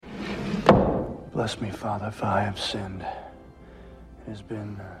Bless me, Father, for I have sinned. It has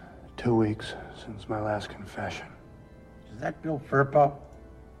been 2 weeks since my last confession. Is that Bill Firpo?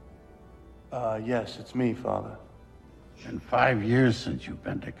 Yes, it's me, Father. It's been 5 years since you've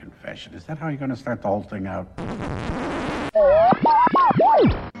been to confession. Is that how you're going to start the whole thing out? Okay,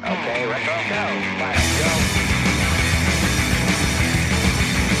 retro go. Let's go.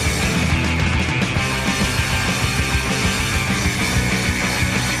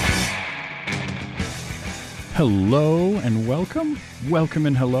 Hello and welcome. Welcome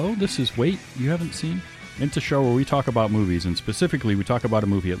and hello. This is Wait, You Haven't Seen? It's a show where we talk about movies, and specifically we talk about a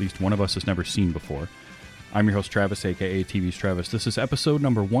movie at least one of us has never seen before. I'm your host Travis, aka TV's Travis. This is episode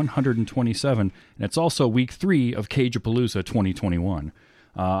number 127, and it's also week 3 of Cage-a-Palooza 2021.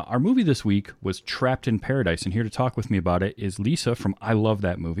 Our movie this week was Trapped in Paradise, and here to talk with me about it is Lisa from I Love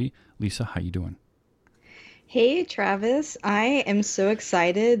That Movie. Lisa, how you doing? Hey, Travis. I am so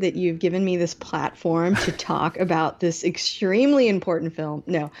excited that you've given me this platform to talk about this extremely important film.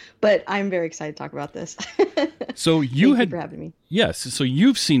 No, but I'm very excited to talk about this. So you Thank you for having me. Yes, so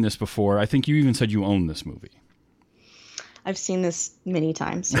you've seen this before. I think you even said you own this movie. I've seen this many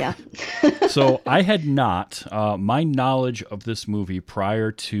times, yeah. So I had not. My knowledge of this movie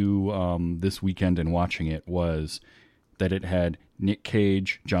prior to this weekend and watching it was that it had Nick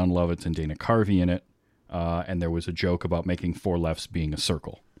Cage, John Lovitz, and Dana Carvey in it. And there was a joke about making 4 lefts being a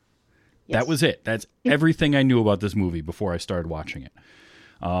circle. Yes. That was it. That's everything I knew about this movie before I started watching it.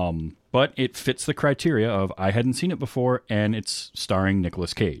 But it fits the criteria of I hadn't seen it before, and it's starring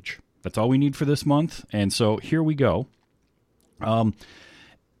Nicolas Cage. That's all we need for this month. And so here we go. And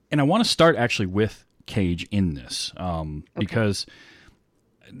I want to start actually with Cage in this, because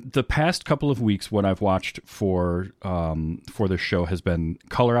the past couple of weeks, what I've watched for this show has been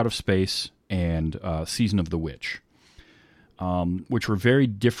Color Out of Space and Season of the Witch, which were very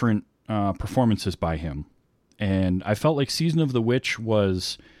different performances by him. And I felt like Season of the Witch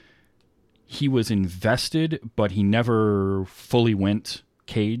he was invested, but he never fully went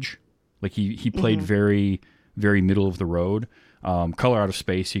Cage. Like he played very, very middle of the road. Color Out of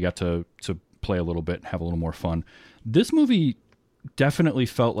Space, he got to play a little bit, have a little more fun. This movie definitely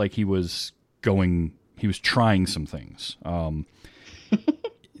felt like he was trying some things.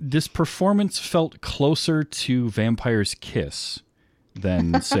 This performance felt closer to Vampire's Kiss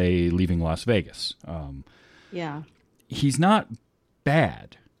than, say, Leaving Las Vegas. Yeah. He's not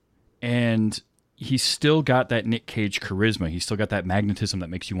bad, and he's still got that Nick Cage charisma. He's still got that magnetism that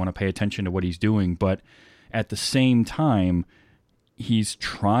makes you want to pay attention to what he's doing, but at the same time, he's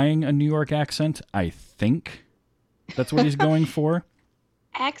trying a New York accent, I think. That's what he's going for.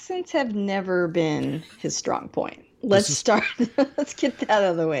 Accents have never been his strong point. Let's get that out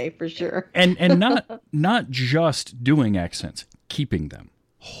of the way for sure. And not just doing accents, keeping them,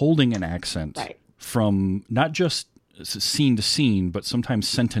 holding an accent from not just scene to scene, but sometimes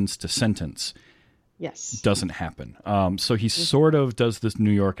sentence to sentence. Yes. Doesn't happen. So he sort of does this New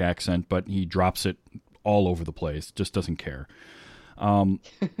York accent, but he drops it all over the place, just doesn't care.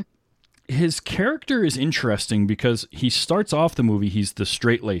 His character is interesting because he starts off the movie, he's the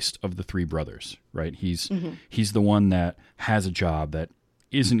straight-laced of the 3 brothers, right? He's the one that has a job, that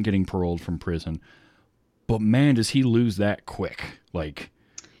isn't getting paroled from prison. But man, does he lose that quick. Like,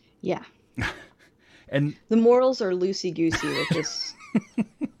 yeah. And the morals are loosey-goosey with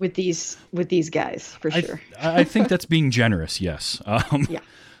this with these guys, for sure. I think that's being generous, yes. Yeah.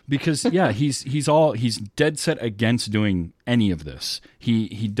 Because he's dead set against doing any of this.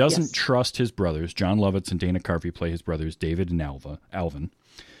 He doesn't trust his brothers. John Lovitz and Dana Carvey play his brothers, David and Alvin.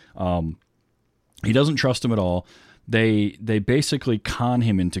 He doesn't trust them at all. They basically con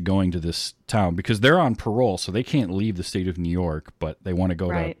him into going to this town because they're on parole, so they can't leave the state of New York, but they want to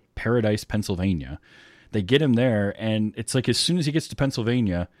go to Paradise, Pennsylvania. They get him there, and it's like as soon as he gets to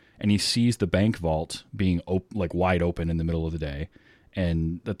Pennsylvania and he sees the bank vault being wide open in the middle of the day,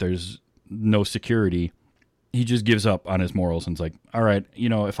 and that there's no security, he just gives up on his morals and is like, all right,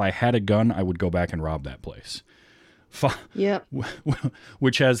 if I had a gun, I would go back and rob that place. Yep.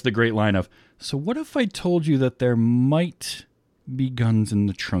 Which has the great line of, so what if I told you that there might be guns in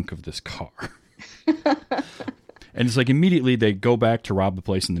the trunk of this car? And it's like immediately they go back to rob the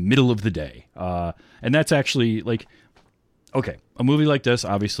place in the middle of the day. And that's actually like, okay, a movie like this,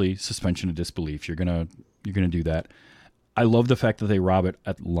 obviously suspension of disbelief. You're gonna do that. I love the fact that they rob it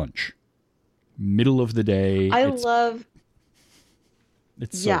at lunch. Middle of the day. I love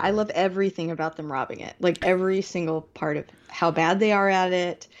everything about them robbing it. Like every single part of how bad they are at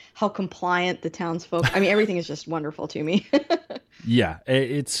it, how compliant the townsfolk. I mean, everything is just wonderful to me. Yeah,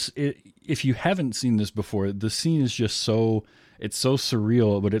 if you haven't seen this before, the scene is just so it's so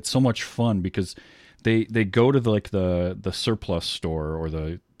surreal, but it's so much fun because they go to the surplus store or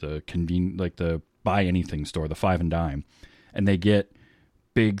the like the buy anything store, the Five and Dime, and they get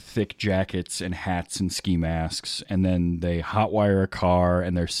big thick jackets and hats and ski masks, and then they hotwire a car,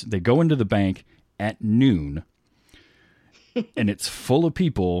 and they go into the bank at noon, and it's full of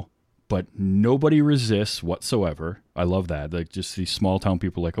people, but nobody resists whatsoever. I love that. Like, just these small town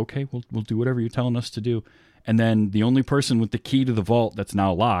people, like, okay, we'll do whatever you're telling us to do. And then the only person with the key to the vault that's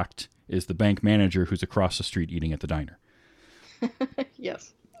now locked is the bank manager, who's across the street eating at the diner.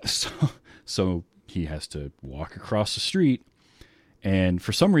 Yes. So he has to walk across the street, and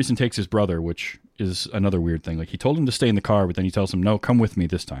for some reason takes his brother, which is another weird thing. Like, he told him to stay in the car, but then he tells him, no, come with me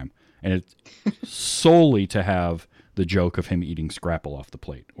this time. And it's solely to have the joke of him eating Scrapple off the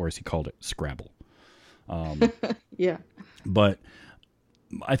plate, or as he called it, Scrabble. Yeah. But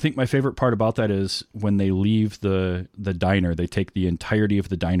I think my favorite part about that is when they leave the diner, they take the entirety of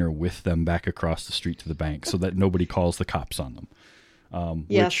the diner with them back across the street to the bank so that nobody calls the cops on them.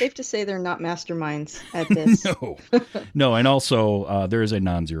 Yeah, safe to say they're not masterminds at this. No, and also there is a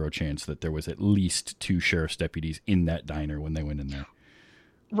non-zero chance that there was at least 2 sheriff's deputies in that diner when they went in there.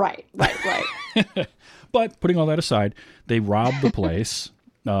 Right. But putting all that aside, they rob the place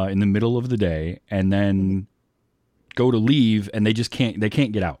in the middle of the day and then go to leave, and they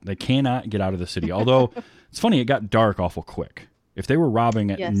can't get out. They cannot get out of the city. Although it's funny, it got dark awful quick. If they were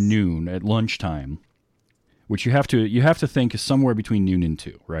robbing at noon, at lunchtime, which you have to think is somewhere between noon and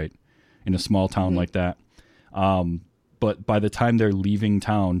 2, right? In a small town like that. But by the time they're leaving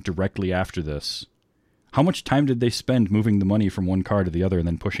town directly after this, how much time did they spend moving the money from one car to the other and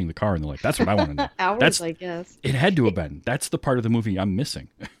then pushing the car? And they're like, that's what I want to know. Hours, I guess. It had to have been. That's the part of the movie I'm missing.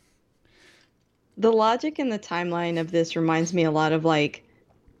 The logic and the timeline of this reminds me a lot of like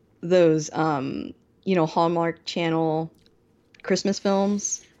those, Hallmark Channel Christmas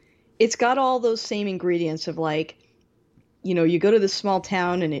films. It's got all those same ingredients of like, you go to this small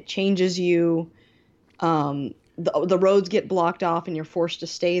town and it changes you. The roads get blocked off and you're forced to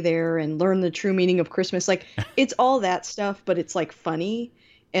stay there and learn the true meaning of Christmas. Like, it's all that stuff, but it's like funny.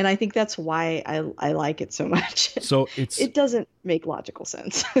 And I think that's why I like it so much. So it doesn't make logical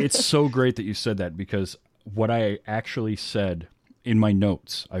sense. It's so great that you said that, because what I actually said in my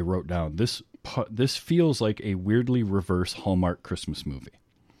notes, I wrote down, this feels like a weirdly reverse Hallmark Christmas movie,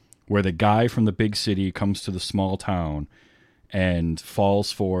 where the guy from the big city comes to the small town and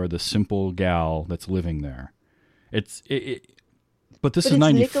falls for the simple gal that's living there. But this is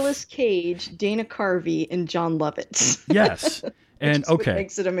Nicolas Cage, Dana Carvey, and John Lovitz. Yes. And okay,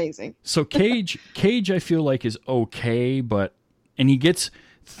 makes it amazing. So Cage, I feel like is okay,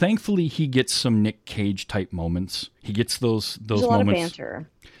 thankfully he gets some Nick Cage type moments. He gets those There's moments. A lot of banter.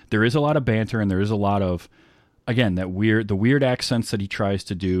 There is a lot of banter, and there is a lot of, again, the weird accents that he tries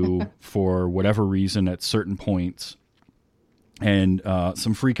to do for whatever reason at certain points, and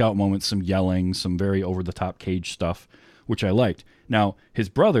some freak out moments, some yelling, some very over the top Cage stuff, which I liked. Now his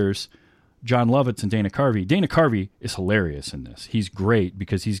brothers, John Lovitz and Dana Carvey is hilarious in this. He's great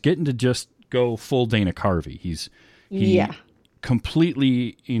because he's getting to just go full Dana Carvey. He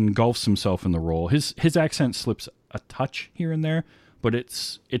completely engulfs himself in the role. His accent slips a touch here and there, but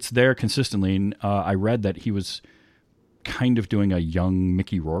it's there consistently. And I read that he was kind of doing a young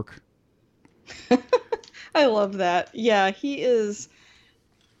Mickey Rourke. I love that. Yeah, he is.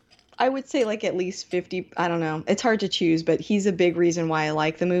 I would say like at least 50. I don't know. It's hard to choose, but he's a big reason why I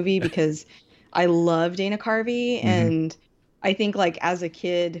like the movie, because I love Dana Carvey. And I think like as a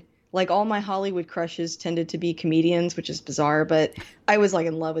kid, like all my Hollywood crushes tended to be comedians, which is bizarre, but I was like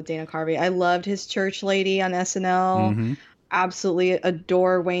in love with Dana Carvey. I loved his Church Lady on SNL. Absolutely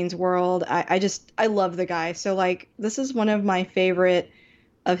adore Wayne's World. I love the guy. So like, this is one of my favorite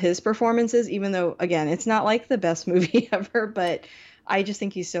of his performances, even though again, it's not like the best movie ever, but I just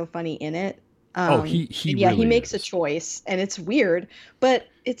think he's so funny in it. He really makes is. a choice, and it's weird, but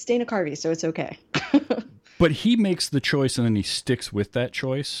it's Dana Carvey, so it's okay. But he makes the choice, and then he sticks with that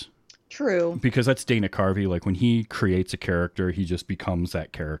choice. True. Because that's Dana Carvey. Like, when he creates a character, he just becomes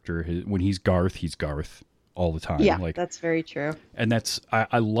that character. When he's Garth all the time. Yeah, like, that's very true. And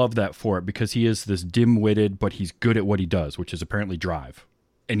I love that for it, because he is this dim-witted, but he's good at what he does, which is apparently drive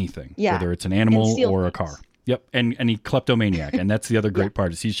anything, whether it's an animal or a car. Yep, and he kleptomaniac, and that's the other great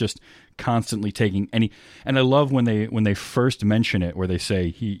part, is he's just constantly taking any. And I love when they first mention it, where they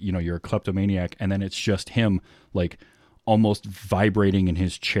say you're a kleptomaniac, and then it's just him like almost vibrating in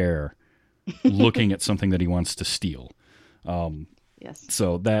his chair, looking at something that he wants to steal. Yes.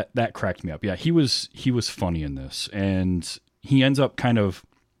 So that cracked me up. Yeah, he was funny in this, and he ends up kind of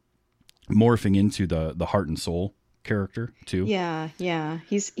morphing into the heart and soul character too. Yeah.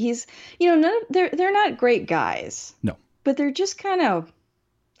 He's they're not great guys, No. but they're just kind of.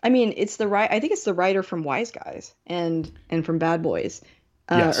 I mean, I think it's the writer from Wise Guys and from Bad Boys,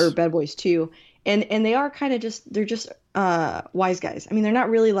 Yes. or Bad Boys 2, and they are kind of they're just wise guys. I mean, they're not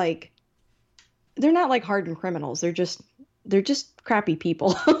like hardened criminals. They're just crappy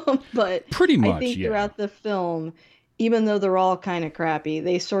people. But Pretty much, I think yeah. throughout the film, even though they're all kind of crappy,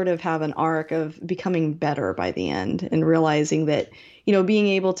 they sort of have an arc of becoming better by the end and realizing that, being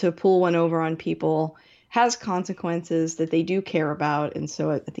able to pull one over on people has consequences that they do care about. And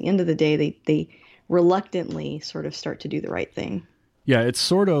so at the end of the day, they reluctantly sort of start to do the right thing. Yeah, it's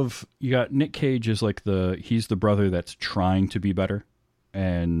sort of, you got Nick Cage is like he's the brother that's trying to be better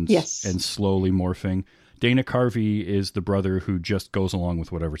and Yes. and slowly morphing. Dana Carvey is the brother who just goes along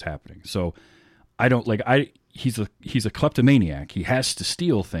with whatever's happening. So he's a kleptomaniac. He has to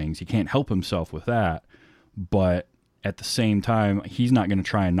steal things. He can't help himself with that. But at the same time, he's not going to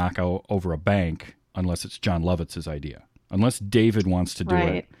try and knock over a bank unless it's John Lovitz's idea. Unless David wants to do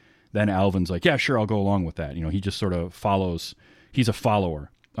Right. it, then Alvin's like, yeah, sure, I'll go along with that. He just sort of follows. He's a follower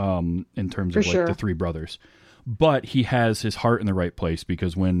in terms of For like sure. the three brothers. But he has his heart in the right place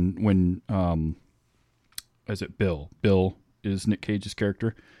because when is it Bill? Bill is Nick Cage's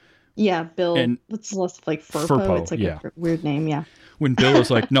character. Yeah, Bill. And It's less like Furpo. Furpo, It's like yeah. a weird name. Yeah. When Bill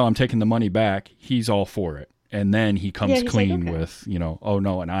is like, no, I'm taking the money back, he's all for it. And then he comes Yeah, he's clean like, okay. with, oh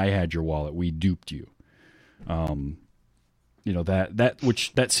no, and I had your wallet. We duped you.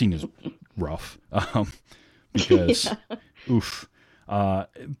 That scene is rough. Because oof.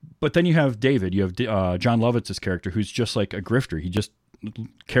 But then you have David, you have John Lovitz's character who's just like a grifter. He just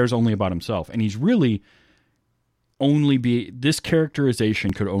cares only about himself. And he's really this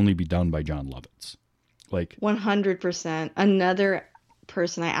characterization could only be done by John Lovitz. Like 100%. Another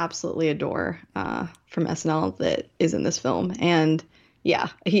person I absolutely adore from SNL that is in this film. And yeah,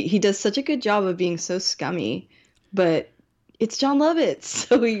 he does such a good job of being so scummy, but it's John Lovitz,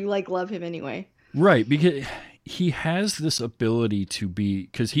 so you love him anyway. Right, because he has this ability to be,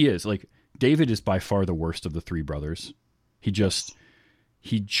 because he is like, David is by far the worst of the three brothers. He just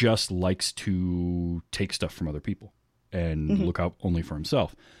likes to take stuff from other people and look out only for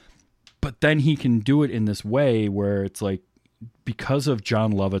himself. But then he can do it in this way where it's like, because of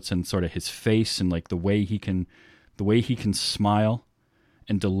John Lovitz and sort of his face and like the way he can smile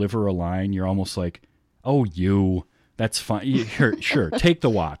and deliver a line, you're almost like, oh, that's fine. Sure, take the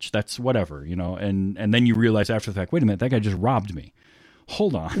watch. That's whatever, and then you realize after the fact, wait a minute, that guy just robbed me.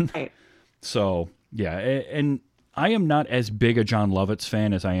 Hold on. Right. So yeah, and I am not as big a John Lovitz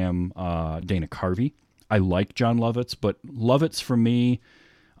fan as I am Dana Carvey. I like John Lovitz, but Lovitz for me,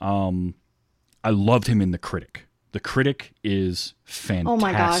 I loved him in The Critic. The Critic is fantastic. Oh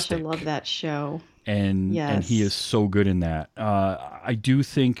my gosh, I love that show. And Yes. he is so good in that. I do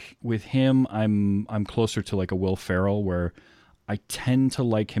think with him, I'm closer to like a Will Ferrell, where I tend to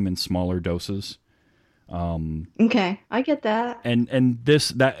like him in smaller doses. Okay, I get that. And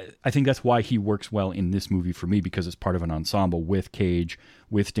I think that's why he works well in this movie for me, because it's part of an ensemble with Cage,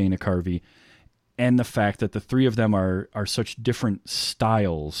 with Dana Carvey, and the fact that the three of them are such different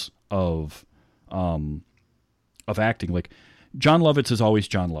styles of acting. Like John Lovitz is always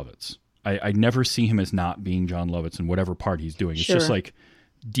John Lovitz. I never see him as not being John Lovitz in whatever part he's doing. It's just Sure. like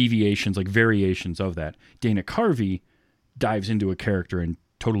deviations, like variations of that. Dana Carvey dives into a character and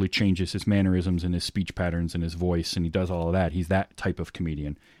totally changes his mannerisms and his speech patterns and his voice, and he does all of that. He's that type of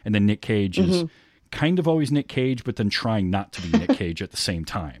comedian. And then Nick Cage is kind of always Nick Cage, but then trying not to be Nick Cage at the same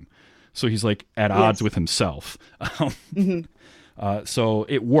time. So he's like at odds with himself. So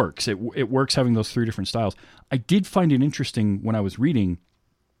it works. It works having those three different styles. I did find it interesting when I was reading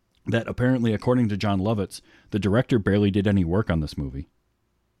that apparently, according to John Lovitz, the director barely did any work on this movie.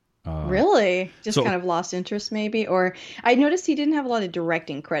 Really? Just so- kind of lost interest maybe? Or I noticed he didn't have a lot of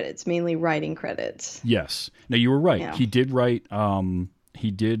directing credits, mainly writing credits. Yes. Now you were right. Yeah. He did write. He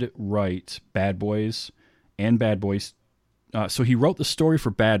did write Bad Boys and Bad Boys. So he wrote the story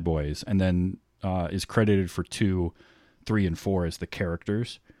for Bad Boys, and then is credited for 2, 3, and 4 as the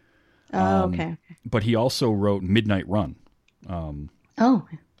characters. Oh, okay. But he also wrote Midnight Run. Oh,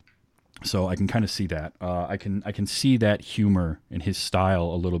 So I can kind of see that. I can see that humor in his style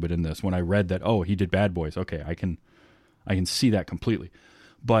a little bit in this. When I read that, oh, he did Bad Boys. Okay, I can see that completely.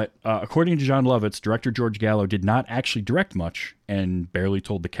 But according to John Lovitz, director George Gallo did not actually direct much and barely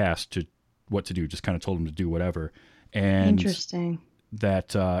told the cast what to do. Just kind of told them to do whatever. And interesting.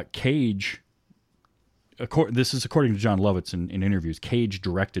 that Cage, this is according to John Lovitz in interviews, Cage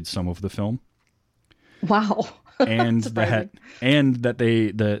directed some of the film. Wow. And Surprising. that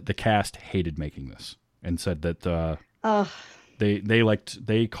the cast hated making this. and said that Ugh.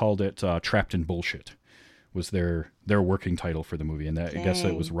 they called it Trapped in Bullshit was their working title for the movie, and that I guess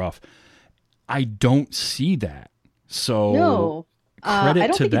it was rough. I don't see that. So No. credit I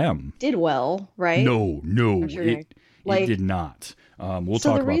don't to think them. It did well, right? No, I'm sure it like- did not. We'll So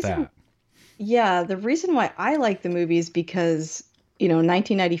talk the about reason- that. Yeah, the reason why I like the movie is because,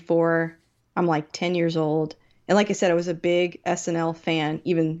 1994, I'm like 10 years old. And like I said, I was a big SNL fan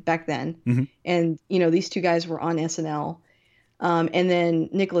even back then. Mhm. And, these two guys were on SNL. And then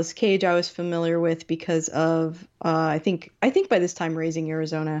Nicolas Cage I was familiar with because of, I think by this time Raising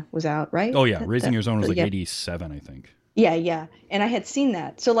Arizona was out, right? Oh yeah, Raising Arizona was like yeah. 87, I think. Yeah. And I had seen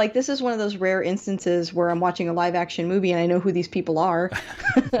that. So like this is one of those rare instances where I'm watching a live action movie and I know who these people are.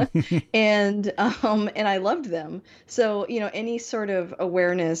 and I loved them. So, any sort of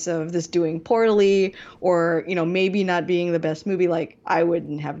awareness of this doing poorly or, maybe not being the best movie, like I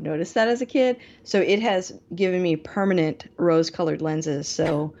wouldn't have noticed that as a kid. So it has given me permanent rose-colored lenses.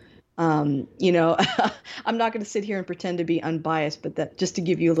 So I'm not going to sit here and pretend to be unbiased, but that just to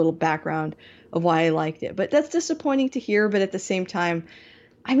give you a little background of why I liked it. But that's disappointing to hear. But at the same time,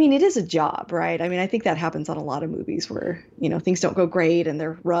 I mean, it is a job, right? I mean, I think that happens on a lot of movies where, things don't go great and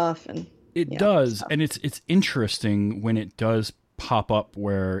they're rough and it does. Stuff. And it's interesting when it does pop up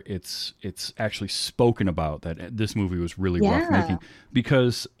where it's actually spoken about that this movie was really rough making,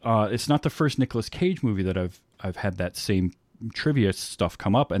 because it's not the first Nicolas Cage movie that I've had that same trivia stuff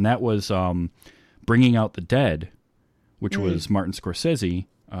come up, and that was Bringing Out the Dead, which was Martin Scorsese,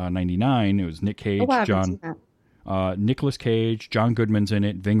 99. It was Nick Cage, Nicolas Cage, John Goodman's in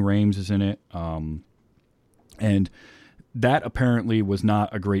it, Ving Rhames is in it, and that apparently was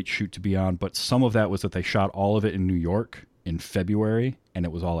not a great shoot to be on, but some of that was that they shot all of it in New York in February, and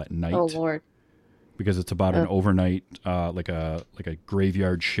it was all at night. Oh Lord! Because it's about an overnight, like a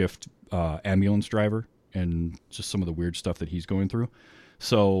graveyard shift ambulance driver, and just some of the weird stuff that he's going through.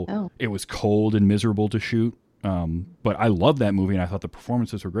 So it was cold and miserable to shoot. But I loved that movie, and I thought the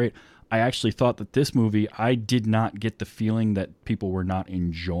performances were great. I actually thought that this movie, I did not get the feeling that people were not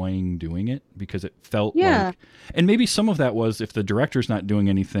enjoying doing it, because it felt like, and maybe some of that was if the director's not doing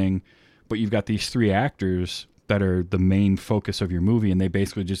anything, but you've got these three actors that are the main focus of your movie, and they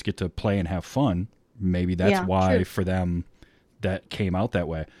basically just get to play and have fun. Maybe that's why for them that came out that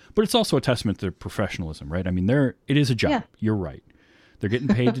way. But it's also a testament to their professionalism, right? I mean, it is a job. Yeah. You're right. They're getting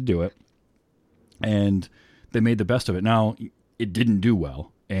paid to do it, and they made the best of it. Now, it didn't do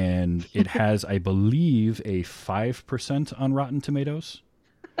well, and it has, I believe, a 5% on Rotten Tomatoes.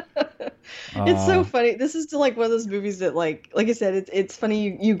 It's so funny. This is like one of those movies that, like I said, it's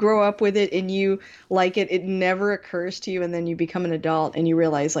funny. You grow up with it and you like it. It never occurs to you, and then you become an adult and you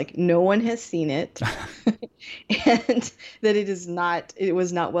realize like no one has seen it, and that it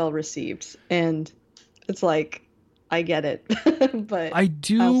was not well received. And it's like, I get it, but I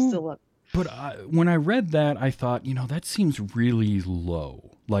do. I'll still love it. But when I read that, I thought, that seems really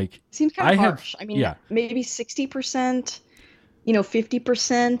low. Like, seems kind of harsh. I mean, maybe 60%,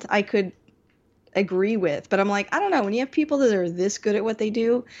 50% I could agree with. But I'm like, I don't know. When you have people that are this good at what they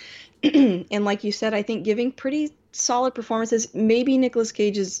do, and like you said, I think giving pretty solid performances, maybe Nicolas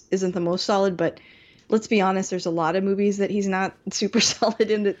Cage isn't the most solid, but let's be honest, there's a lot of movies that he's not super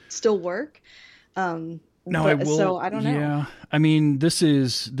solid in that still work. No, I will. So I don't know. Yeah, I mean, this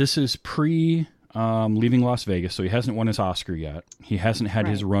is pre Leaving Las Vegas, so he hasn't won his Oscar yet. He hasn't had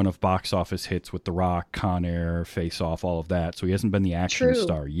his run of box office hits with The Rock, Con Air, Face Off, all of that. So he hasn't been the action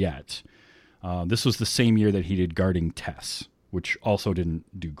star yet. This was the same year that he did Guarding Tess, which also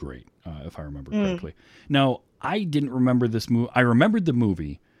didn't do great, if I remember correctly. Now, I didn't remember this movie. I remembered the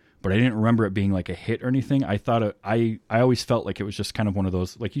movie, but I didn't remember it being like a hit or anything. I thought I always felt like it was just kind of one of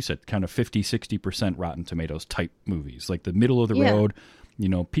those, like you said, kind of 50-60% Rotten Tomatoes type movies, like the middle of the road.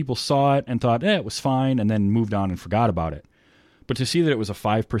 People saw it and thought, it was fine, and then moved on and forgot about it. But to see that it was a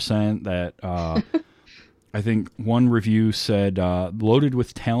 5%, that I think one review said loaded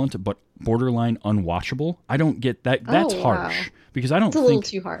with talent but borderline unwatchable. I don't get that. That's harsh, because I don't think it's a little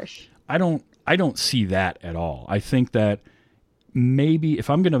too harsh. I don't see that at all. I think that maybe if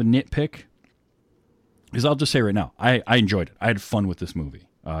I'm going to nitpick, because I'll just say right now, I enjoyed it. I had fun with this movie.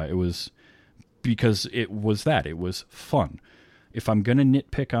 It was because it was fun. If I'm going to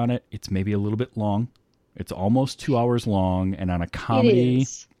nitpick on it, it's maybe a little bit long. It's almost 2 hours long, and on a comedy,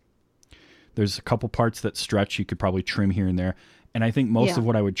 there's a couple parts that stretch. You could probably trim here and there. And I think most of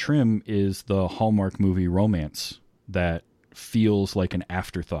what I would trim is the Hallmark movie romance that feels like an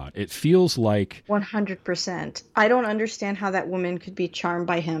afterthought. It feels like 100%. I don't understand how that woman could be charmed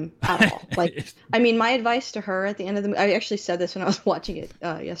by him at all. Like, I mean, my advice to her at the end of I actually said this when I was watching it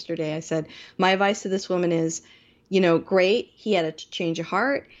yesterday. I said, my advice to this woman is, great. He had a change of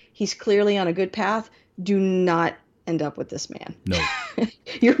heart. He's clearly on a good path. Do not end up with this man. No.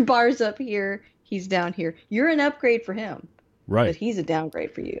 Your bar's up here. He's down here. You're an upgrade for him. Right. But he's a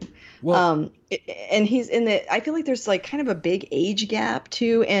downgrade for you. Well, and he's in I feel like there's like kind of a big age gap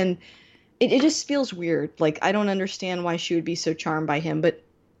too. And it just feels weird. Like, I don't understand why she would be so charmed by him, but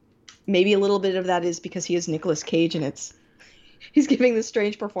maybe a little bit of that is because he is Nicolas Cage and he's giving this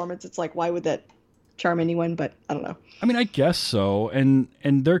strange performance. It's like, why would that charm anyone? But I don't know. I mean, I guess so. And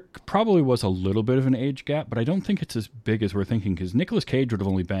there probably was a little bit of an age gap, but I don't think it's as big as we're thinking, because Nicolas Cage would have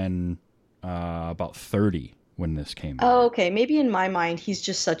only been about 30 when this came out. Oh, okay. Maybe in my mind, he's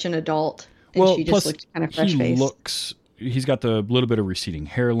just such an adult. And she just looked kind of fresh-faced. He's got the little bit of receding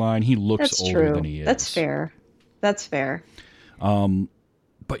hairline. He looks older than he is. That's fair. That's fair.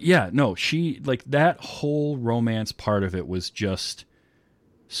 But yeah, no, that whole romance part of it was just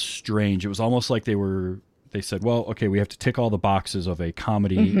strange. It was almost like they said, well, okay, we have to tick all the boxes of a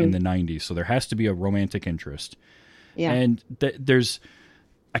comedy in the 90s, so there has to be a romantic interest. Yeah. And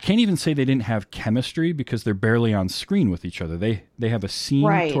I can't even say they didn't have chemistry, because they're barely on screen with each other. They have a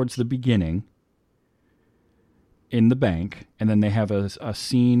scene towards the beginning in the bank, and then they have a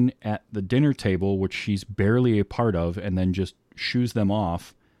scene at the dinner table, which she's barely a part of, and then just shoos them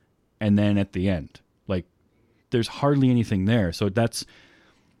off, and then at the end. Like, there's hardly anything there. So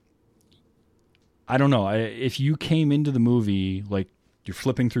I don't know. If you came into the movie, like, you're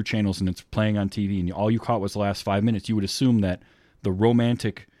flipping through channels and it's playing on TV, and all you caught was the last 5 minutes, you would assume that the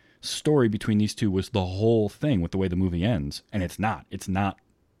romantic story between these two was the whole thing with the way the movie ends. And it's not. It's not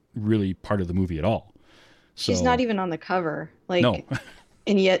really part of the movie at all. So, she's not even on the cover. Like, no.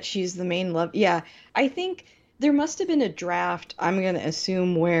 And yet she's the main love. Yeah. I think there must have been a draft, I'm going to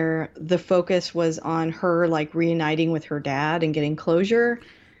assume, where the focus was on her, like, reuniting with her dad and getting closure.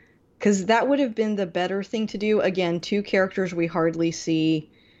 Because that would have been the better thing to do. Again, two characters we hardly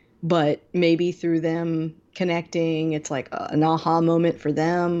see, but maybe through them connecting, it's like an aha moment for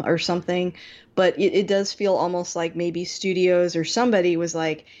them or something. But it does feel almost like maybe studios or somebody was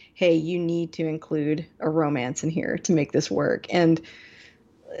like, hey, you need to include a romance in here to make this work. And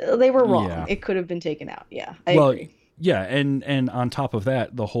they were wrong. Yeah. It could have been taken out. Yeah, I agree. Yeah, and on top of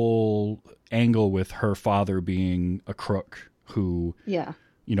that, the whole angle with her father being a crook who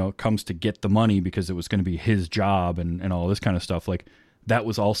comes to get the money because it was going to be his job and all this kind of stuff. Like, that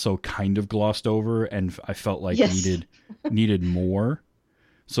was also kind of glossed over, and I felt like needed more.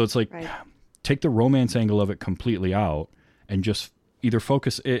 So it's like, take the romance angle of it completely out and just either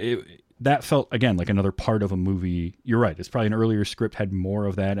focus. That felt, again, like another part of a movie. You're right. It's probably an earlier script had more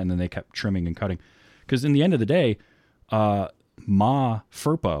of that, and then they kept trimming and cutting. Because in the end of the day, Ma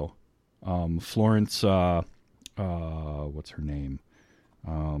Firpo, Florence, what's her name?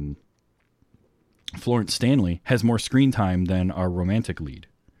 Florence Stanley has more screen time than our romantic lead.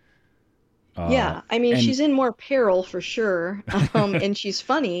 I mean, she's in more peril for sure, and she's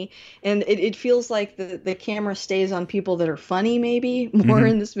funny, and it feels like the camera stays on people that are funny maybe more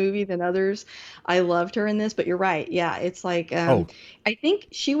in this movie than others. I loved her in this, but you're right. Yeah, it's like I think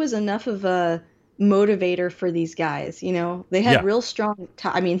she was enough of a motivator for these guys. They had real strong.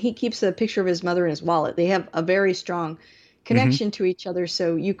 I mean, he keeps a picture of his mother in his wallet. They have a very strong connection to each other,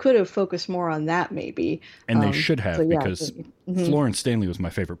 so you could have focused more on that maybe, and they should have, because Florence Stanley was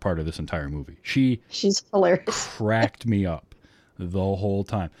my favorite part of this entire movie. She's hilarious. Cracked me up the whole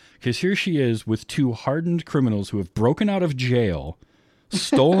time, because here she is with two hardened criminals who have broken out of jail,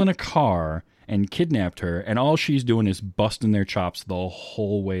 stolen a car, and kidnapped her, and all she's doing is busting their chops the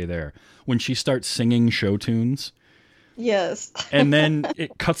whole way there. When she starts singing show tunes, yes. And then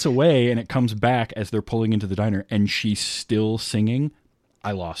it cuts away and it comes back as they're pulling into the diner and she's still singing.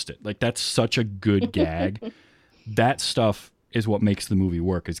 I lost it. Like, that's such a good gag. That stuff is what makes the movie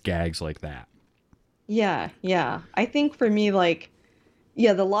work, is gags like that. Yeah. I think for me,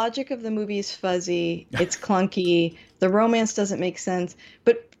 the logic of the movie is fuzzy. It's clunky. The romance doesn't make sense.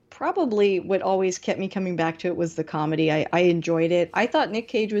 But probably what always kept me coming back to it was the comedy. I enjoyed it. I thought Nick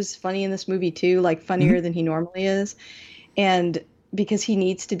Cage was funny in this movie too, like funnier than he normally is. And because he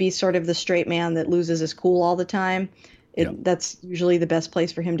needs to be sort of the straight man that loses his cool all the time. That's usually the best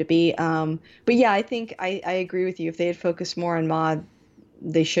place for him to be. But yeah, I think I agree with you. If they had focused more on Maude,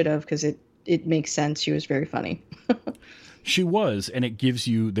 they should have, because it makes sense. She was very funny. She was, and it gives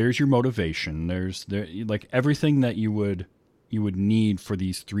you, there's your motivation. There's like everything that you would need for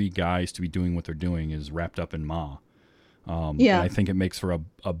these three guys to be doing what they're doing is wrapped up in Ma. And I think it makes for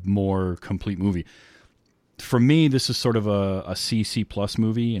a more complete movie. For me, this is sort of a C plus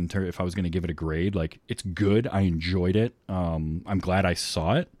movie. If I was going to give it a grade, like, it's good. I enjoyed it. I'm glad I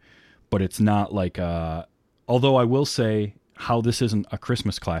saw it, but it's not like although I will say how this isn't a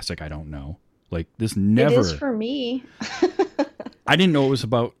Christmas classic, I don't know. Like, this never. It is for me. I didn't know it was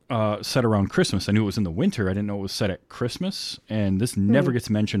about set around Christmas. I knew it was in the winter. I didn't know it was set at Christmas. And this never gets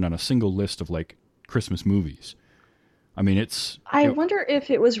mentioned on a single list of like Christmas movies. I mean, I wonder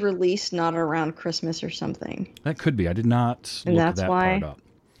if it was released not around Christmas or something. That could be. I did not look that part up.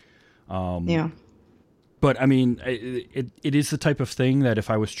 Yeah. But I mean, it is the type of thing that if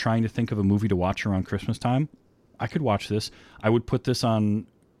I was trying to think of a movie to watch around Christmas time, I could watch this. I would put this on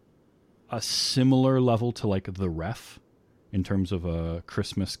a similar level to like The Ref in terms of a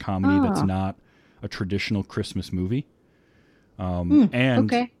Christmas comedy that's not a traditional Christmas movie.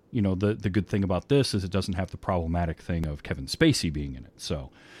 Okay. You know, the good thing about this is it doesn't have the problematic thing of Kevin Spacey being in it.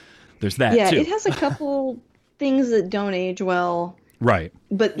 So there's that too. Yeah, it has a couple things that don't age well. Right.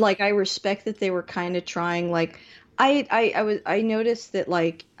 But like, I respect that they were kind of trying. Like, I noticed that,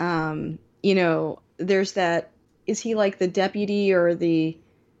 like, you know, there's that. Is he like the deputy or the?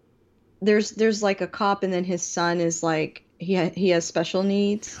 There's like a cop, and then his son is like he has special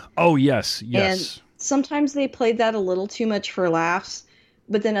needs. Oh yes. And sometimes they played that a little too much for laughs,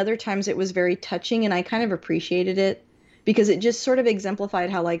 but then other times it was very touching, and I kind of appreciated it because it just sort of exemplified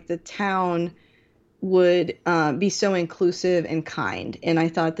how like the town would be so inclusive and kind. And I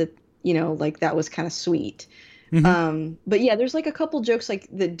thought that, you know, like that was kind of sweet. But yeah, there's like a couple jokes like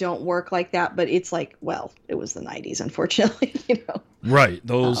that don't work like that, but it's like, well, it was the 90s, unfortunately, you know? Right.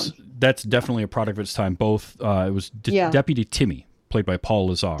 That's definitely a product of its time. Both, it was Deputy Timmy, played by Paul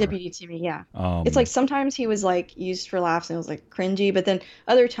Lazar. Deputy Timmy, yeah. It's like sometimes he was like used for laughs and it was like cringy, but then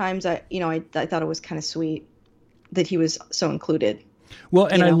other times I thought it was kind of sweet that he was so included. Well,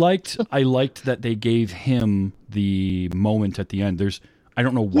 and I liked that they gave him the moment at the end. I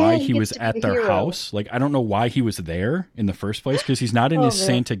don't know why he was at their house. Like, I don't know why he was there in the first place, because he's not in his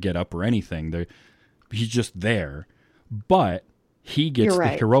Santa getup or anything. He's just there. But he gets the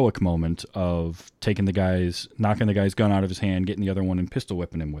heroic moment of knocking the guy's gun out of his hand, getting the other one and pistol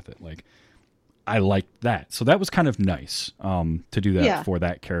whipping him with it. Like, I liked that. So that was kind of nice to do that for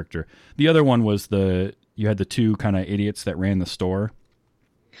that character. The other one was you had the two kind of idiots that ran the store.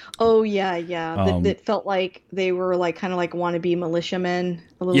 Oh yeah. That felt like they were like kind of like wannabe militiamen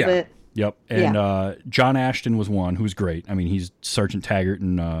a little bit. Yep. And John Ashton was one who's great. I mean, he's Sergeant Taggart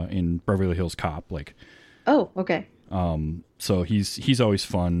in Beverly Hills Cop. Like, oh, okay. So he's always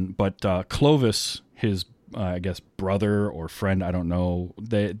fun. But Clovis, his I guess brother or friend, I don't know.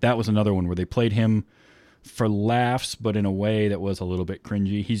 That was another one where they played him for laughs, but in a way that was a little bit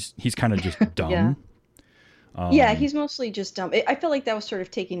cringy. He's kind of just dumb. Yeah, he's mostly just dumb. I feel like that was sort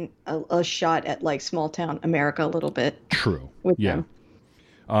of taking a shot at like small town America a little bit. True. With them.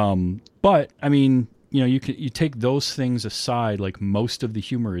 But I mean, you know, you take those things aside, like most of the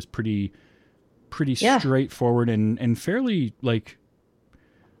humor is pretty straightforward and fairly, like,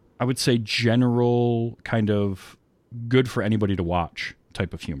 I would say general, kind of good for anybody to watch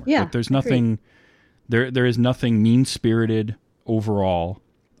type of humor. Yeah. Like, there's nothing there is nothing mean-spirited overall.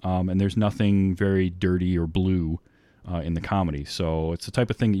 And there's nothing very dirty or blue in the comedy. So it's the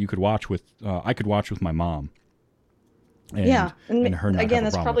type of thing that you could watch I could watch with my mom. And her not again, have a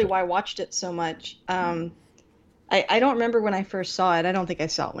that's problem probably with it. why I watched it so much. I don't remember when I first saw it. I don't think I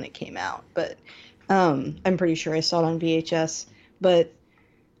saw it when it came out, but I'm pretty sure I saw it on VHS. But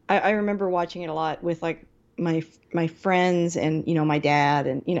I remember watching it a lot with like my friends and, you know, my dad,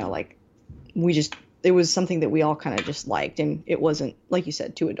 and, you know, like it was something that we all kind of just liked, and it wasn't, like you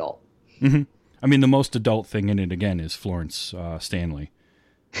said, too adult. Mm-hmm. I mean, the most adult thing in it, again, is Florence Stanley.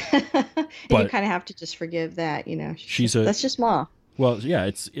 And you kind of have to just forgive that, you know. That's just Ma. Well,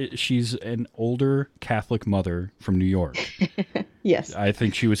 yeah, she's an older Catholic mother from New York. Yes. I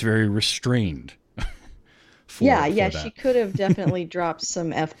think she was very restrained. for that. She could have definitely dropped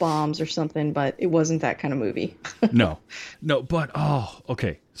some F-bombs or something, but it wasn't that kind of movie. No, but,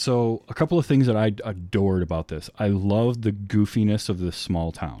 okay. So a couple of things that I adored about this. I loved the goofiness of this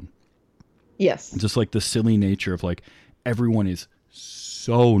small town. Yes. Just like the silly nature of like, everyone is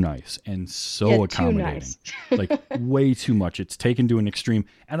so nice and so accommodating. Too nice. Like, way too much. It's taken to an extreme.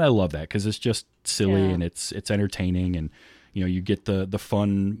 And I love that because it's just silly and it's entertaining. And, you know, you get the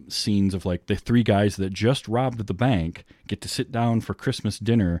fun scenes of like the three guys that just robbed the bank get to sit down for Christmas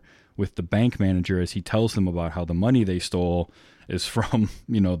dinner with the bank manager as he tells them about how the money they stole is from,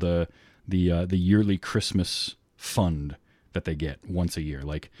 you know, the yearly Christmas fund that they get once a year.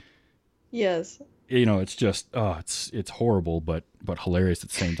 Like, yes, it's just it's horrible, but hilarious at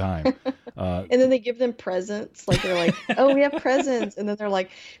the same time. And then they give them presents. Like they're like, "Oh, we have presents," and then they're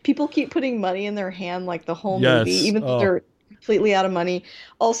like, people keep putting money in their hand like the whole movie, Yes. even though they're completely out of money.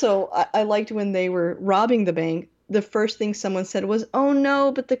 Also, I liked when they were robbing the bank. The first thing someone said was, "Oh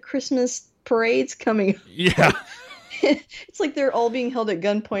no, but the Christmas parade's coming." Yeah. It's like they're all being held at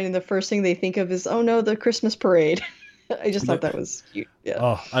gunpoint, and the first thing they think of is, "Oh no, the Christmas parade." I just thought that was cute. Yeah.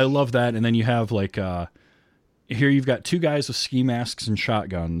 Oh, I love that. And then you have like here you've got two guys with ski masks and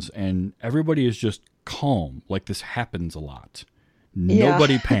shotguns, and everybody is just calm. Like this happens a lot.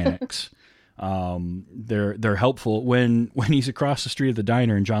 Nobody panics. They're helpful when he's across the street at the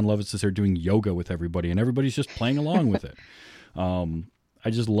diner and John Lovitz is there doing yoga with everybody, and everybody's just playing along with it. I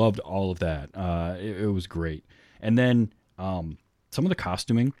just loved all of that. It was great. And then some of the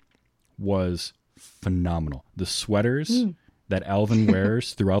costuming was phenomenal. The sweaters that Alvin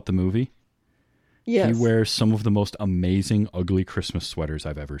wears throughout the movie. Yes. He wears some of the most amazing, ugly Christmas sweaters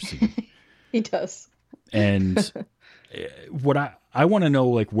I've ever seen. He does. And what I want to know,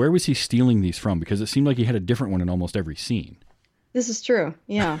 like, where was he stealing these from? Because it seemed like he had a different one in almost every scene. This is true.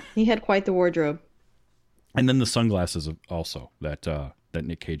 Yeah. He had quite the wardrobe. And then the sunglasses also that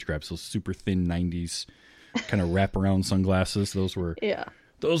Nick Cage grabs, those super thin 90s kind of wraparound sunglasses. Those were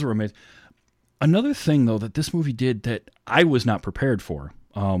amazing. Another thing, though, that this movie did that I was not prepared for,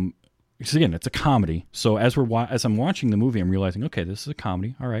 because again, it's a comedy. So as I'm watching the movie, I'm realizing, okay, this is a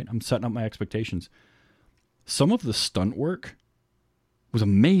comedy. All right, I'm setting up my expectations. Some of the stunt work was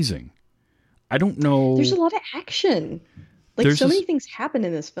amazing. I don't know. There's a lot of action. Like so many things happen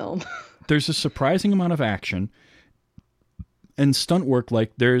in this film. There's a surprising amount of action and stunt work.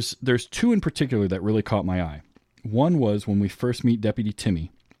 Like there's two in particular that really caught my eye. One was when we first meet Deputy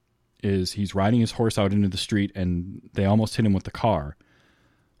Timmy. He's riding his horse out into the street and they almost hit him with the car.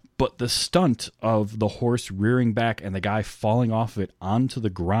 But the stunt of the horse rearing back and the guy falling off of it onto the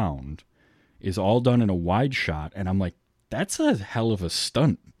ground is all done in a wide shot. And I'm like, that's a hell of a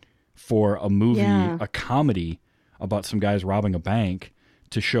stunt for a movie, a comedy about some guys robbing a bank,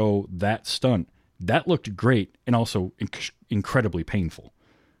 to show that stunt. That looked great and also incredibly painful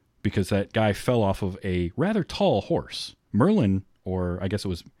because that guy fell off of a rather tall horse. Merlin, or I guess it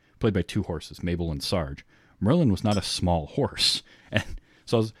was played by two horses, Mabel and Sarge. Merlin was not a small horse. And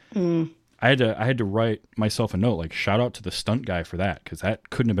so I had to write myself a note, like, shout out to the stunt guy for that, because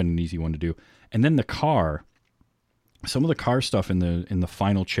that couldn't have been an easy one to do. And then the car, some of the car stuff in the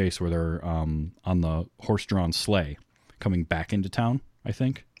final chase where they're on the horse-drawn sleigh coming back into town, I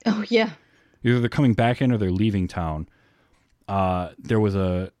think. Oh, yeah. Either they're coming back in or they're leaving town. There was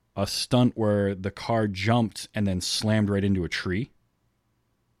a stunt where the car jumped and then slammed right into a tree.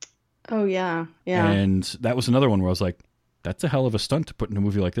 Oh, yeah. Yeah. And that was another one where I was like, that's a hell of a stunt to put in a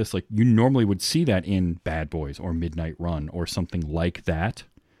movie like this. Like, you normally would see that in Bad Boys or Midnight Run or something like that.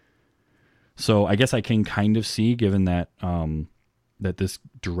 So I guess I can kind of see, given that that this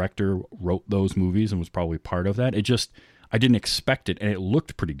director wrote those movies and was probably part of that. I didn't expect it, and it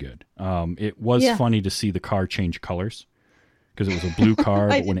looked pretty good. It was funny to see the car change colors because it was a blue car,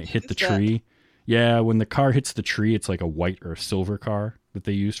 but when it hit the tree, when the car hits the tree, it's like a white or a silver car that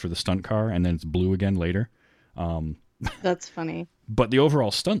they used for the stunt car, and then it's blue again later. That's funny. But the overall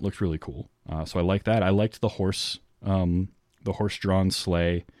stunt looked really cool, so I like that. I liked the horse-drawn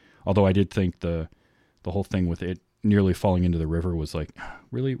sleigh, although I did think the whole thing with it nearly falling into the river was like,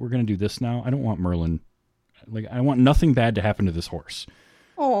 really, we're going to do this now? I don't want Merlin. Like, I want nothing bad to happen to this horse.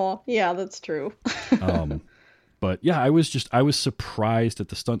 Oh, yeah, that's true. But yeah, I was surprised at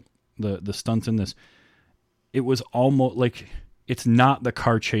the stunts in this. It was almost like, it's not the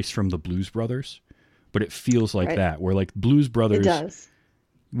car chase from the Blues Brothers, but it feels like that, where like Blues Brothers. It does.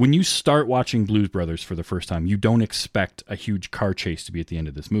 When you start watching Blues Brothers for the first time, you don't expect a huge car chase to be at the end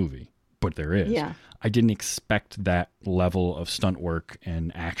of this movie, but there is. Yeah. I didn't expect that level of stunt work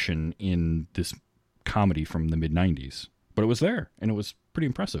and action in this comedy from the mid-90s, but it was there, and it was pretty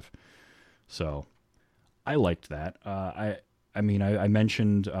impressive. So I liked that. I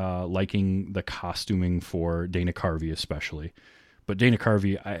mentioned liking the costuming for Dana Carvey especially, but Dana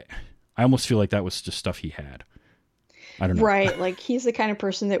Carvey, I almost feel like that was just stuff he had. I don't know. Right, like he's the kind of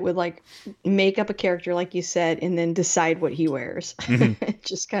person that would like make up a character, like you said, and then decide what he wears. Mm-hmm.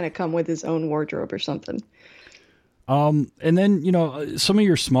 Just kind of come with his own wardrobe or something. And then, some of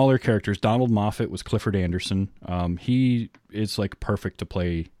your smaller characters, Donald Moffat was Clifford Anderson. He is like perfect to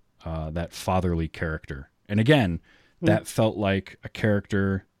play that fatherly character. And again, that felt like a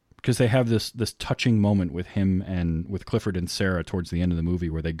character, because they have this touching moment with him and with Clifford and Sarah towards the end of the movie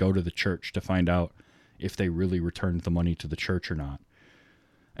where they go to the church to find out if they really returned the money to the church or not.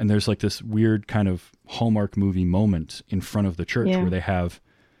 And there's like this weird kind of Hallmark movie moment in front of the church where they have,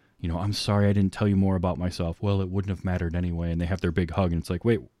 you know, I'm sorry I didn't tell you more about myself. Well, it wouldn't have mattered anyway. And they have their big hug, and it's like,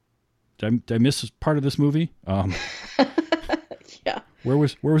 wait, did I miss part of this movie? Yeah. Where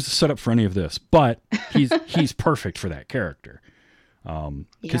was the setup for any of this? But he's perfect for that character.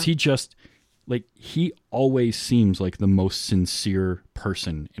 Because he just, like, he always seems like the most sincere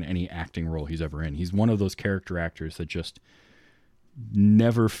person in any acting role he's ever in. He's one of those character actors that just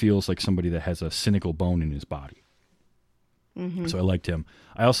never feels like somebody that has a cynical bone in his body. Mm-hmm. So I liked him.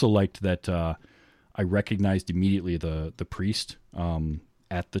 I also liked that I recognized immediately the priest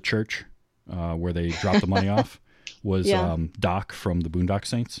at the church where they dropped the money off was Doc from the Boondock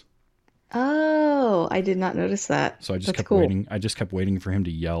Saints. Oh, I did not notice that. So I just kept waiting. I just kept waiting for him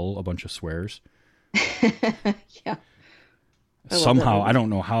to yell a bunch of swears. Yeah. Somehow, I don't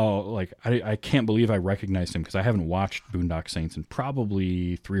know how, like, I can't believe I recognized him because I haven't watched Boondock Saints in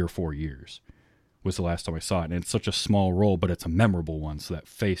probably 3 or 4 years was the last time I saw it. And it's such a small role, but it's a memorable one. So that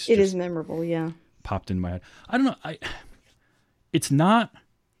face it is memorable, yeah. Popped in my head. I don't know. It's not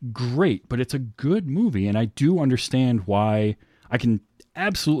great, but it's a good movie. And I do understand why. I can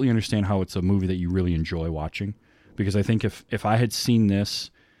absolutely understand how it's a movie that you really enjoy watching. Because I think if I had seen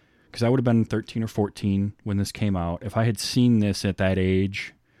this, because I would have been 13 or 14 when this came out. If I had seen this at that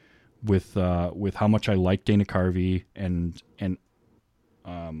age, with how much I like Dana Carvey and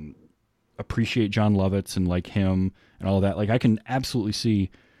appreciate John Lovitz and like him and all that, like I can absolutely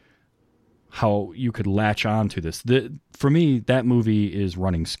see how you could latch on to this. For me, that movie is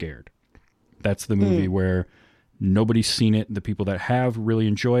Running Scared. That's the movie where nobody's seen it. The people that have really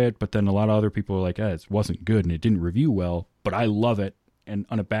enjoy it, but then a lot of other people are like, it wasn't good and it didn't review well, but I love it. And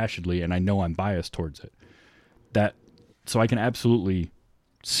unabashedly, and I know I'm biased towards it. So I can absolutely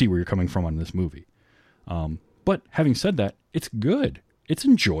see where you're coming from on this movie. But having said that, it's good. It's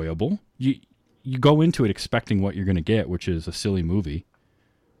enjoyable. You go into it expecting what you're going to get, which is a silly movie.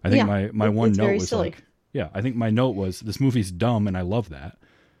 I think my one note was silly. I think my note was this movie's dumb, and I love that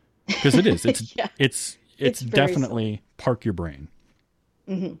because it is. It's definitely silly. Park your brain.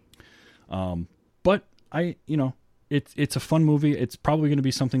 Mm-hmm. But It's a fun movie. It's probably going to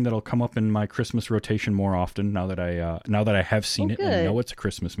be something that'll come up in my Christmas rotation more often now that I have seen it and know it's a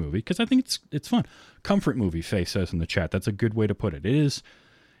Christmas movie because I think it's fun. Comfort movie, Faye says in the chat. That's a good way to put it.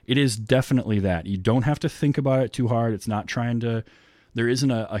 It is definitely that. You don't have to think about it too hard. It's not trying to. There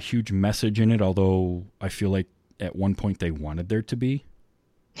isn't a huge message in it, although I feel like at one point they wanted there to be.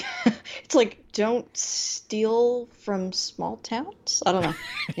 It's like don't steal from small towns. I don't know.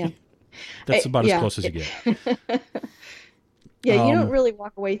 Yeah. That's about as close as you get. Yeah, you don't really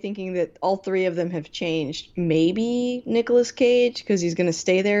walk away thinking that all three of them have changed. Maybe Nicolas Cage, because he's going to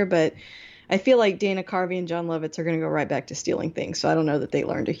stay there, but I feel like Dana Carvey and John Lovitz are going to go right back to stealing things, so I don't know that they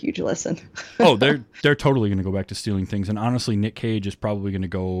learned a huge lesson. Oh, they're totally going to go back to stealing things, and honestly, Nick Cage is probably going to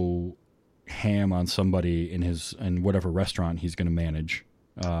go ham on somebody in whatever restaurant he's going to manage,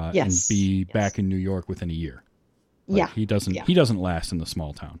 and be back in New York within a year. Like, he doesn't last in the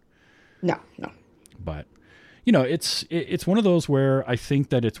small town. No. But it's one of those where I think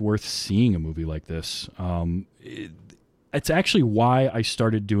that it's worth seeing a movie like this. It's actually why I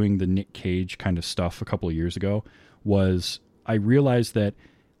started doing the Nick Cage kind of stuff a couple of years ago. Was I realized that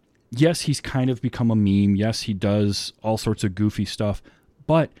yes, he's kind of become a meme. Yes, he does all sorts of goofy stuff,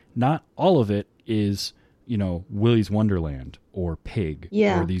 but not all of it is Willy's Wonderland or Pig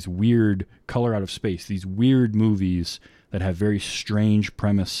or these weird Color Out of Space. These weird movies that have very strange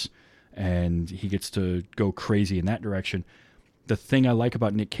premise. And he gets to go crazy in that direction. The thing I like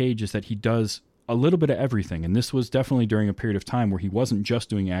about Nick Cage is that he does a little bit of everything. And this was definitely during a period of time where he wasn't just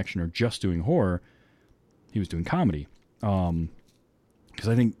doing action or just doing horror. He was doing comedy. Because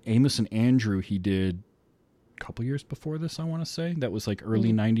I think Amos and Andrew he did a couple years before this, I want to say. That was like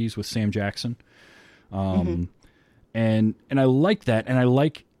early 90s with Sam Jackson. And I like that. And I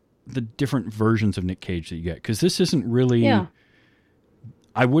like the different versions of Nick Cage that you get. Because this isn't really... Yeah.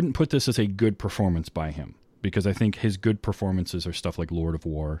 I wouldn't put this as a good performance by him because I think his good performances are stuff like Lord of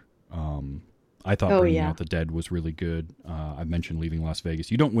War. I thought Bringing Out the Dead was really good. I mentioned Leaving Las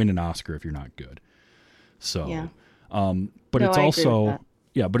Vegas. You don't win an Oscar if you're not good. So, but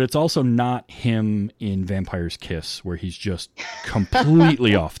it's also not him in Vampire's Kiss where he's just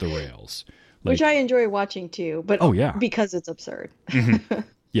completely off the rails. Like, which I enjoy watching too, but because it's absurd. Mm-hmm.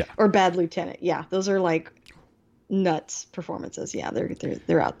 Yeah. Or Bad Lieutenant. Yeah, those are like nuts performances. Yeah,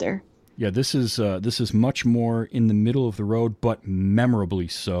 they're out there. Yeah, this is much more in the middle of the road, but memorably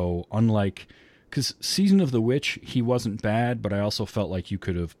so. Unlike, because Season of the Witch, he wasn't bad, but I also felt like you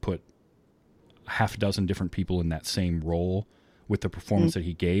could have put half a dozen different people in that same role. with the performance that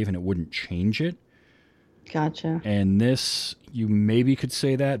he gave, and it wouldn't change it. Gotcha. And this, you maybe could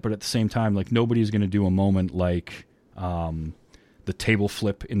say that, but at the same time, like, nobody's going to do a moment like the table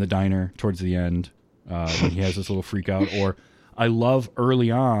flip in the diner towards the end when he has this little freak out. Or I love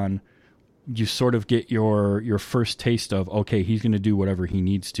early on, you sort of get your first taste of, okay, he's going to do whatever he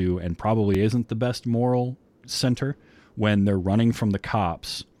needs to, and probably isn't the best moral center when they're running from the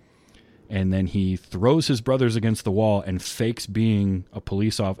cops. And then he throws his brothers against the wall and fakes being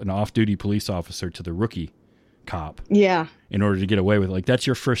an off-duty police officer to the rookie cop. Yeah. In order to get away with it. Like, that's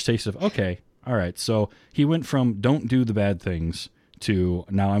your first taste of, okay, all right. So he went from don't do the bad things to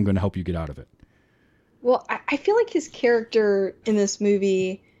now I'm going to help you get out of it. Well, I feel like his character in this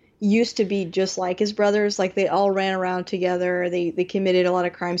movie used to be just like his brothers. Like, they all ran around together. They committed a lot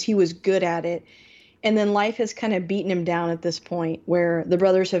of crimes. He was good at it. And then life has kind of beaten him down at this point where the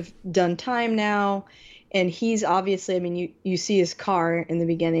brothers have done time now. And he's obviously, I mean, you see his car in the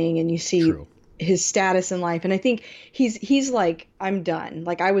beginning and you see True. his status in life. And I think he's like, I'm done.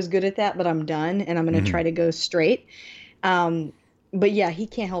 Like, I was good at that, but I'm done. And I'm going to try to go straight. But yeah, he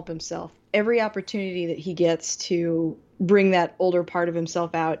can't help himself. Every opportunity that he gets to bring that older part of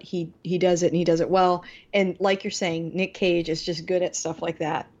himself out, he does it, and he does it well. And like you're saying, Nick Cage is just good at stuff like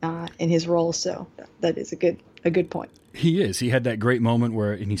that in his role. So that is a good point. He is. He had that great moment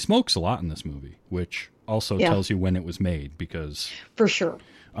and he smokes a lot in this movie, which also tells you when it was made, because for sure.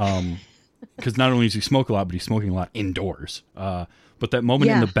 Because not only does he smoke a lot, but he's smoking a lot indoors. But that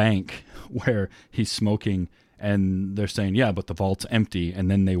moment in the bank where he's smoking and they're saying, yeah, but the vault's empty. And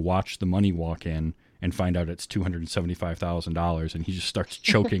then they watch the money walk in and find out it's $275,000. And he just starts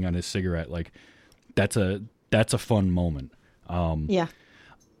choking on his cigarette. Like, that's a fun moment. Yeah,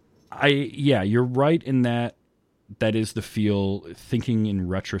 you're right in that is the feel, thinking in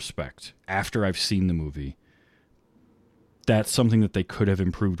retrospect, after I've seen the movie, that's something that they could have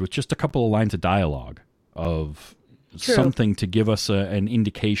improved with just a couple of lines of dialogue of something to give us an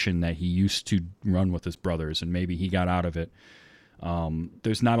indication that he used to run with his brothers and maybe he got out of it.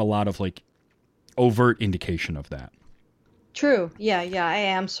 There's not a lot of like overt indication of that. True. Yeah. I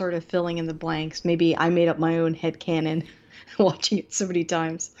am sort of filling in the blanks. Maybe I made up my own headcanon watching it so many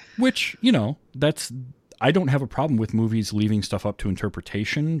times. Which, I don't have a problem with movies leaving stuff up to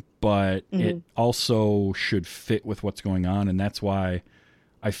interpretation, but it also should fit with what's going on. And that's why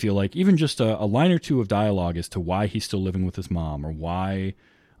I feel like even just a line or two of dialogue as to why he's still living with his mom or why.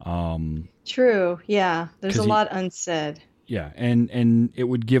 True. Yeah. There's a lot unsaid. Yeah. And it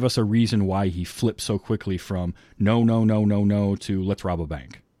would give us a reason why he flipped so quickly from no to let's rob a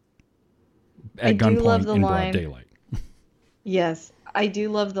bank at gunpoint in broad daylight. Yes. I do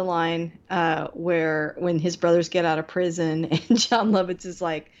love the line where when his brothers get out of prison and John Lovitz is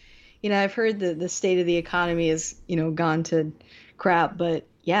like, I've heard the state of the economy is, gone to crap, but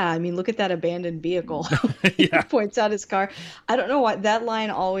yeah, I mean, look at that abandoned vehicle. He points out his car. I don't know why that line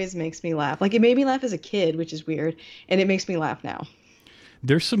always makes me laugh. Like, it made me laugh as a kid, which is weird, and it makes me laugh now.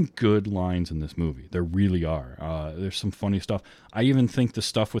 There's some good lines in this movie. There really are. There's some funny stuff. I even think the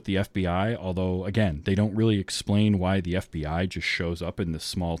stuff with the FBI, although, again, they don't really explain why the FBI just shows up in this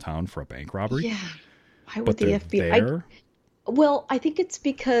small town for a bank robbery. Yeah. Why would the FBI? Well, I think it's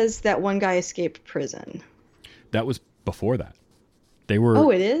because that one guy escaped prison. That was before that. They were. Oh,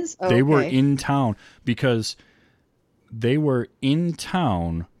 it is? Oh, they were in town because they were in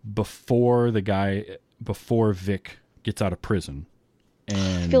town before Vic gets out of prison.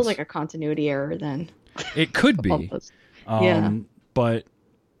 And it feels like a continuity error then. It could be. But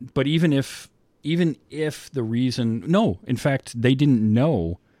even if the reason, no, in fact, they didn't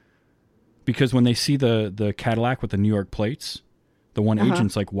know, because when they see the Cadillac with the New York plates, the one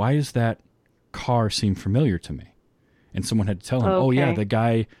agent's like, why does that car seem familiar to me? And someone had to tell him, oh yeah, the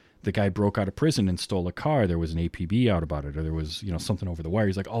guy broke out of prison and stole a car. There was an APB out about it, or there was, something over the wire.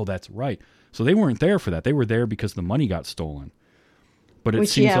 He's like, oh, that's right. So they weren't there for that. They were there because the money got stolen. But it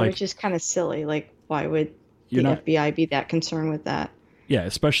seems like, which is kind of silly. Like, why would the FBI be that concerned with that? Yeah,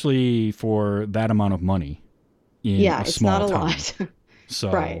 especially for that amount of money in a small town. It's not a lot.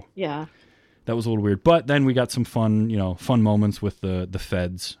 So right. Yeah. That was a little weird. But then we got some fun moments with the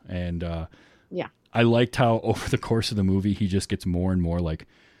feds, and I liked how over the course of the movie he just gets more and more like,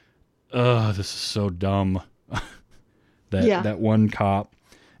 this is so dumb. That one cop.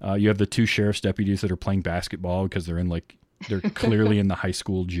 You have the two sheriff's deputies that are playing basketball because they're clearly in the high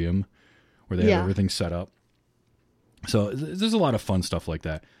school gym where they have everything set up. So there's a lot of fun stuff like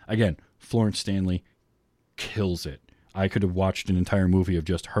that. Again, Florence Stanley kills it. I could have watched an entire movie of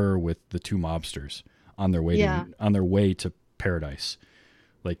just her with the two mobsters on their way to paradise.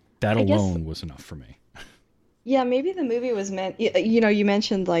 Like, that alone was enough for me. Yeah, maybe the movie was meant. You know, you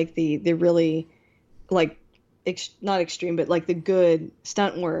mentioned like the really like not extreme, but like the good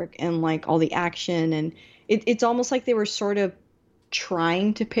stunt work and like all the action, and it's almost like they were sort of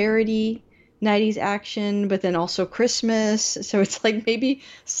trying to parody 90s action, but then also Christmas. So it's like maybe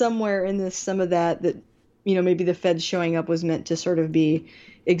somewhere in this, some of that, you know, maybe the feds showing up was meant to sort of be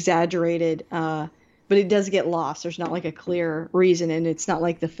exaggerated. But it does get lost. There's not like a clear reason, and it's not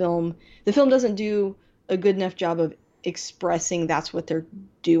like the film doesn't do a good enough job of expressing that's what they're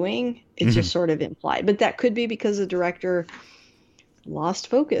doing. It's Mhm. just sort of implied. But that could be because the director lost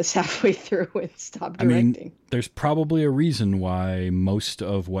focus halfway through and stopped I mean, directing. there's probably a reason why most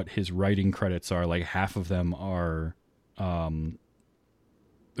of what his writing credits are, like half of them are, he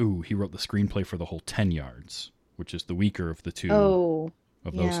wrote the screenplay for the whole 10 Yards, which is the weaker of the two Oh,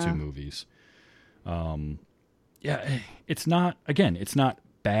 of those two yeah. movies. Yeah, it's not, again, it's not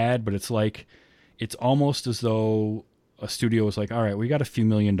bad, but it's like, it's almost as though a studio was like, all right, we got a few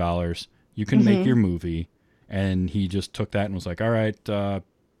 $1,000,000. You can make your movie. And he just took that and was like, all right, I'm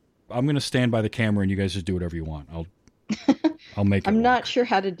going to stand by the camera and you guys just do whatever you want. I'll make it I'm work. not sure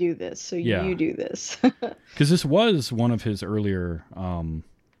how to do this, so Yeah. you do this. Because this was one of his earlier,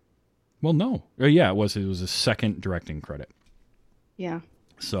 well, no. Yeah, it was his second directing credit. Yeah.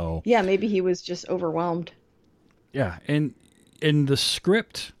 So, Yeah, maybe he was just overwhelmed. yeah. And the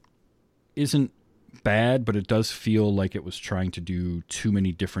script isn't bad, but it does feel like it was trying to do too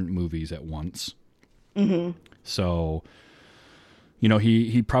many different movies at once. So, you know,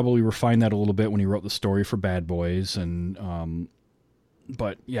 he probably refined that a little bit when he wrote the story for Bad Boys, and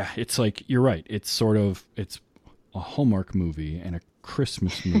but yeah, it's like you're right. It's a Hallmark movie and a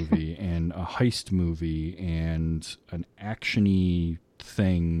Christmas movie and a heist movie and an actiony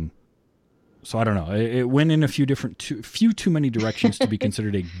thing. So I don't know. It went in a few too many directions to be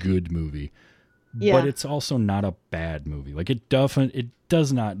considered a good movie. Yeah. But it's also not a bad movie. Like it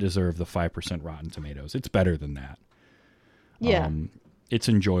does not deserve the 5% Rotten Tomatoes. It's better than that. Yeah. It's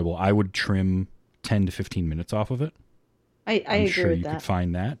enjoyable. I would trim 10 to 15 minutes off of it. I I'm agree sure with you that. could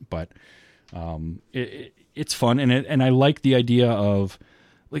find that, but it's fun, and I like the idea of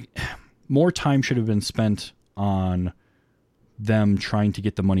like more time should have been spent on them trying to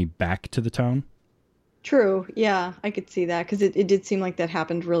get the money back to the town. True. Yeah, I could see that because it did seem like that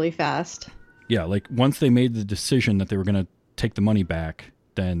happened really fast. Yeah, like once they made the decision that they were going to take the money back,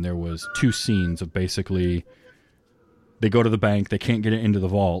 then there was 2 scenes of basically they go to the bank, they can't get it into the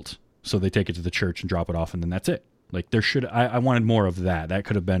vault, so they take it to the church and drop it off, and then that's it. Like I wanted more of that. That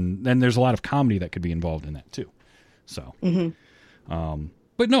could have been. Then there's a lot of comedy that could be involved in that too. So,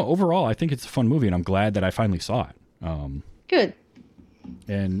 but no, overall, I think it's a fun movie, and I'm glad that I finally saw it. Good.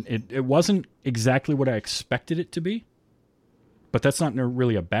 And it wasn't exactly what I expected it to be, but that's not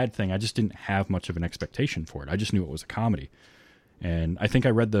really a bad thing. I just didn't have much of an expectation for it. I just knew it was a comedy, and I think I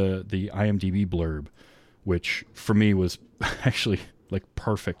read the IMDb blurb, which for me was actually like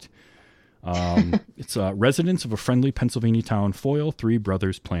perfect. It's residents of a friendly Pennsylvania town foil 3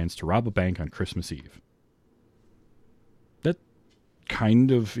 brothers' plans to rob a bank on Christmas Eve. That kind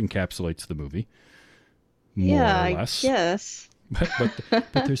of encapsulates the movie, more Yeah, or I less. guess.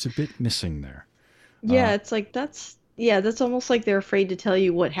 But there's a bit missing there. Yeah, it's like that's almost like they're afraid to tell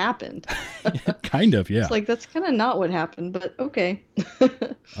you what happened. Kind of, yeah. It's like that's kind of not what happened, but okay.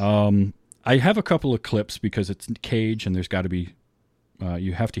 I have a couple of clips because it's Cage, and there's got to be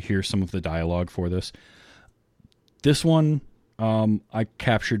you have to hear some of the dialogue for this. This one I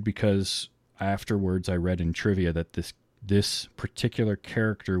captured because afterwards I read in trivia that this particular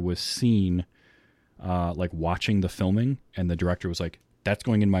character was seen like watching the filming, and the director was like, "That's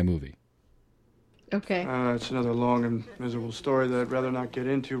going in my movie." Okay. It's another long and miserable story that I'd rather not get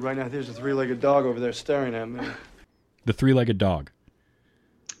into. Right now, there's a 3-legged dog over there staring at me. The 3-legged dog.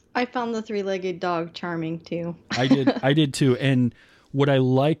 I found the 3-legged dog charming too. I did too. And what I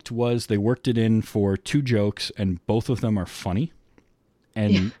liked was they worked it in for 2 jokes, and both of them are funny.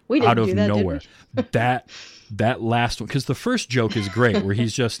 And we didn't out of do that, did we? nowhere, that last one, because the first joke is great, where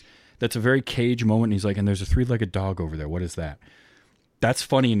he's just that's a very Cage moment. And he's like, and there's a 3-legged dog over there. What is that? That's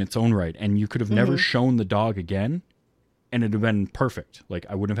funny in its own right, and you could have never shown the dog again, and it'd have been perfect. Like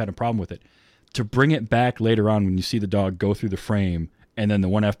I wouldn't have had a problem with it. To bring it back later on when you see the dog go through the frame, and then the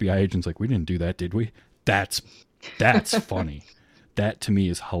one FBI agent's like, "We didn't do that, did we?" That's funny. That to me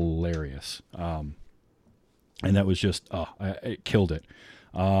is hilarious. And that was just it killed it.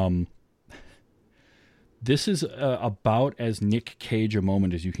 This is about as Nick Cage a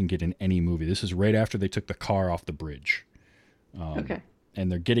moment as you can get in any movie. This is right after they took the car off the bridge. Okay. And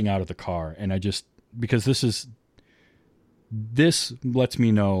they're getting out of the car, and because this lets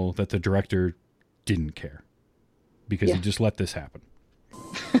me know that the director didn't care. because Yeah. he just let this happen.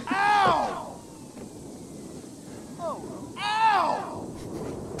 Ow! Oh, ow!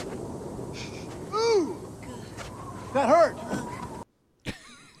 Ooh! That hurt.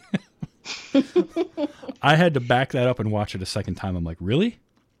 I had to back that up and watch it a second time. I'm like, really?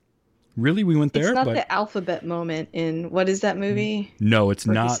 Really? We went there? It's not But the alphabet moment in what is that movie? no, it's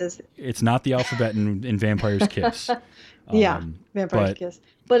where he not. says- It's not the alphabet in Vampire's Kiss. Yeah, Vampire's but- Kiss.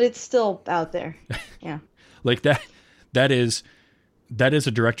 But it's still out there. Yeah. Like that is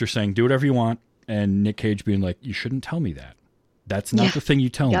a director saying, do whatever you want, and Nick Cage being like, you shouldn't tell me that. That's not Yeah. the thing you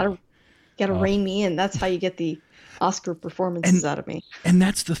tell me. Gotta rein me in. That's how you get the Oscar performances out of me. And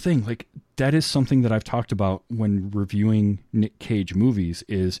that's the thing. Like, that is something that I've talked about when reviewing Nick Cage movies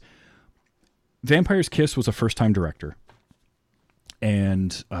is Vampire's Kiss was a first-time director.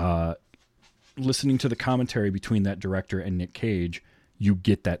 And listening to the commentary between that director and Nick Cage, you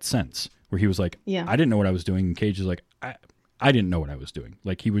get that sense where he was like, Yeah. I didn't know what I was doing. And Cage is like, I didn't know what I was doing.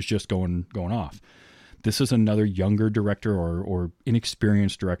 Like, he was just going off. This is another younger director or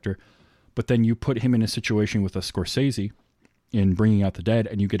inexperienced director. But then you put him in a situation with a Scorsese in Bringing Out the Dead,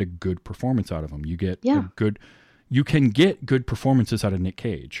 and you get a good performance out of him. You get you can get good performances out of Nick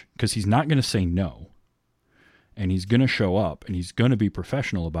Cage because he's not going to say no, and he's going to show up, and he's going to be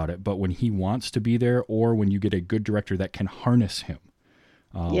professional about it. But when he wants to be there, or when you get a good director that can harness him,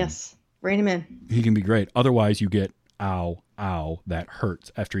 Yes. Rein him in. he can be great. Otherwise, you get ow, that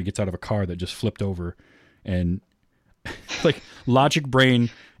hurts after he gets out of a car that just flipped over, and like logic brain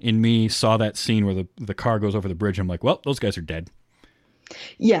in me saw that scene where the car goes over the bridge. I'm like, well, those guys are dead.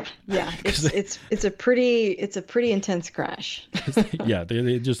 Yeah. Yeah. It's a pretty intense crash. Yeah,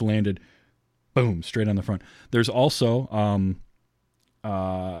 they just landed, boom, straight on the front. There's also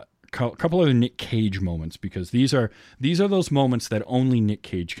a couple other Nick Cage moments, because these are those moments that only Nick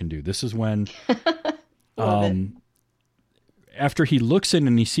Cage can do. This is when Love it. after he looks in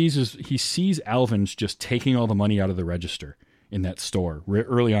and he sees Alvin's just taking all the money out of the register in that store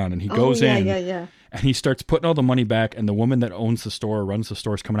early on, and he goes in Yeah. and he starts putting all the money back, and the woman that owns the store, runs the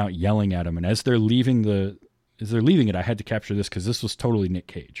store, is coming out yelling at him. And as they're leaving it, I had to capture this because this was totally Nick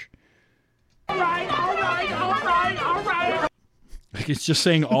Cage. All right. Like, it's just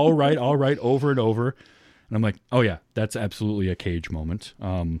saying all right over and over, and I'm like, oh yeah, that's absolutely a Cage moment.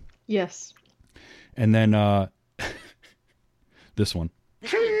 Yes. And then this one.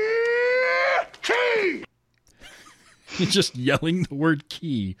 Key! He's just yelling the word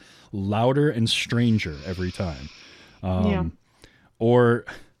key louder and stranger every time. Yeah. Or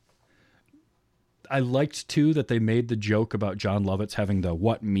I liked too that they made the joke about John Lovitz having the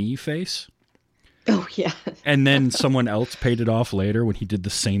what me face. Oh yeah. And then someone else paid it off later when he did the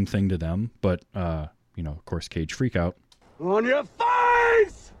same thing to them. But, of course, Cage freak out. On your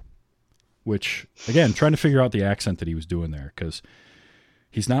face! Which, again, trying to figure out the accent that he was doing there, because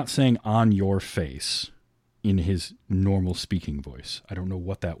he's not saying on your face in his normal speaking voice. I don't know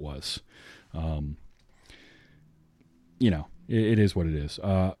what that was. It is what it is.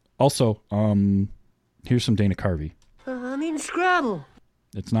 Also, here's some Dana Carvey. I'm in Scrabble.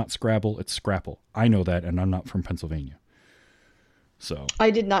 It's not Scrabble, it's Scrapple. I know that, and I'm not from Pennsylvania. So I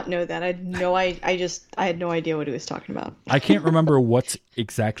did not know that. I had no idea what he was talking about. I can't remember what's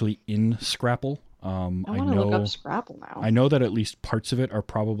exactly in Scrapple. I want to look up Scrapple now. I know that at least parts of it are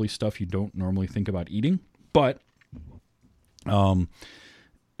probably stuff you don't normally think about eating, but I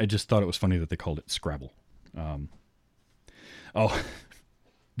just thought it was funny that they called it Scrabble.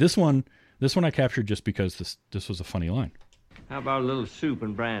 This one I captured just because this was a funny line. How about a little soup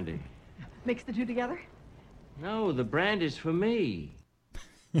and brandy? Mix the two together? No, the brandy's for me.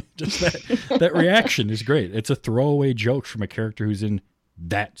 Just that reaction is great. It's a throwaway joke from a character who's in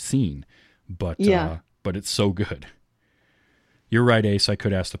that scene, but it's so good. You're right, Ace. I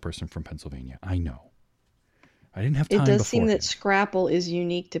could ask the person from Pennsylvania. I know. I didn't have time. It does seem beforehand. that Scrapple is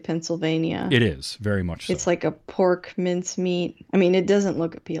unique to Pennsylvania. It is very much so. It's like a pork mincemeat. I mean, it doesn't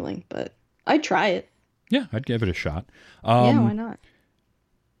look appealing, but I'd try it. Yeah, I'd give it a shot. Yeah, why not?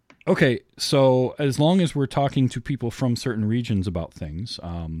 Okay, so as long as we're talking to people from certain regions about things,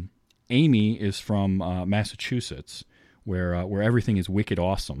 Amy is from Massachusetts, where everything is wicked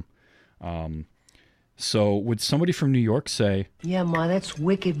awesome. So would somebody from New York say... Yeah, Ma, that's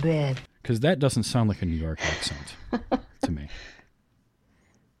wicked bad. Because that doesn't sound like a New York accent to me.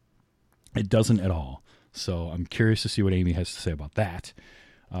 It doesn't at all. So I'm curious to see what Amy has to say about that.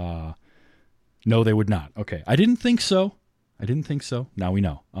 No, they would not. Okay, I didn't think so. Now we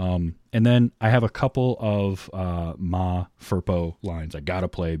know. And then I have a couple of Ma Furpo lines I gotta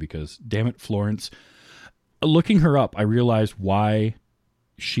play because, damn it, Florence. Looking her up, I realized why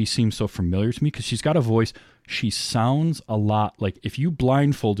she seems so familiar to me, because she's got a voice she sounds a lot like if you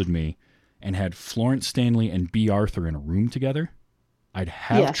blindfolded me and had Florence Stanley and B. Arthur in a room together, I'd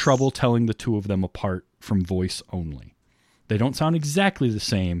have trouble telling the two of them apart from voice only. They don't sound exactly the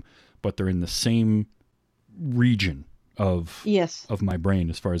same, but they're in the same region of my brain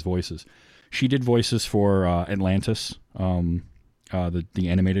as far as voices. She did voices for Atlantis, the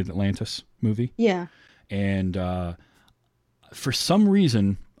animated Atlantis movie. Yeah. And for some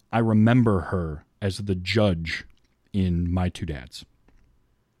reason, I remember her as the judge in My Two Dads.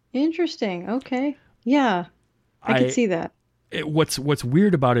 Interesting. Okay. Yeah. I can see that. What's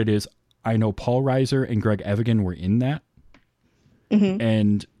weird about it is I know Paul Reiser and Greg Evigan were in that,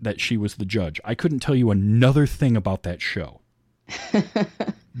 and that she was the judge. I couldn't tell you another thing about that show.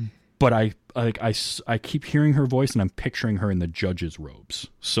 But I keep hearing her voice and I'm picturing her in the judge's robes.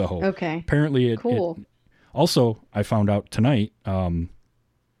 So apparently cool. Also, I found out tonight, in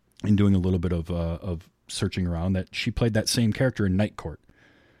doing a little bit of searching around, that she played that same character in Night Court.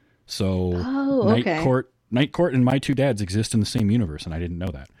 So Night Court and My Two Dads exist in the same universe, and I didn't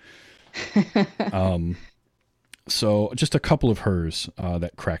know that. So just a couple of hers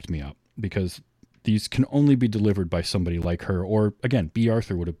that cracked me up, because these can only be delivered by somebody like her, or again, B.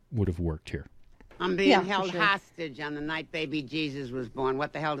 Arthur would have worked here. I'm being held hostage on the night baby Jesus was born.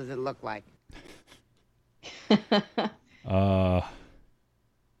 What the hell does it look like? I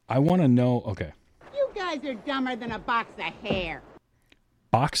want to know. Okay. You guys are dumber than a box of hair.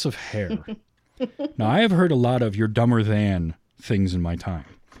 Box of hair. Now, I have heard a lot of "you're dumber than" things in my time.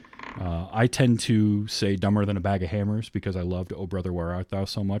 I tend to say "dumber than a bag of hammers" because I loved "Oh Brother, Where Art Thou"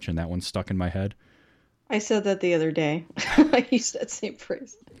 so much, and that one stuck in my head. I said that the other day. I used that same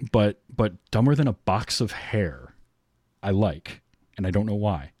phrase. But "dumber than a box of hair," I like, and I don't know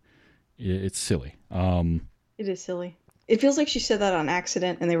why. It's silly. It is silly. It feels like she said that on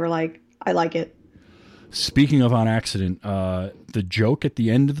accident, and they were like, "I like it." Speaking of on accident, the joke at the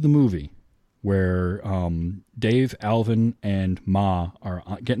end of the movie where Dave, Alvin, and Ma are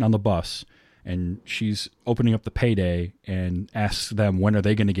getting on the bus, and she's opening up the payday and asks them when are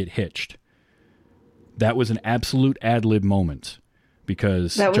they going to get hitched. That was an absolute ad-lib moment,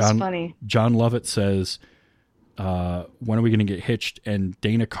 because that was funny. John Lovett says, when are we going to get hitched? And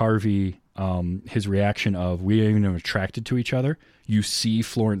Dana Carvey, his reaction of, we ain't even attracted to each other. You see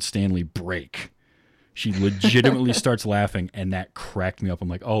Florence Stanley break. She legitimately starts laughing, and that cracked me up. I'm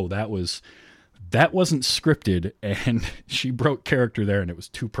like, oh, that wasn't scripted, and she broke character there, and it was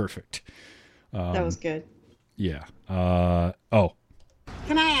too perfect. That was good. Yeah. Can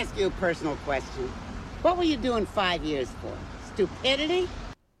I ask you a personal question? What were you doing 5 years for? Stupidity?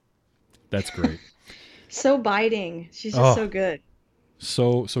 That's great. So biting. She's just so good.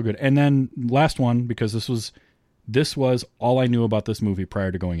 So good. And then last one, because this was all I knew about this movie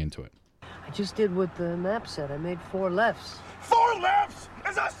prior to going into it. I just did what the map said. I made 4 lefts. 4 lefts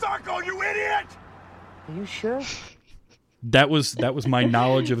is a circle, you idiot! Are you sure? That was my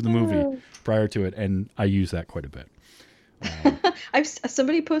knowledge of the movie prior to it, and I use that quite a bit.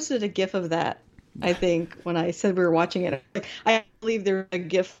 Somebody posted a GIF of that, I think, when I said we were watching it. I believe there's a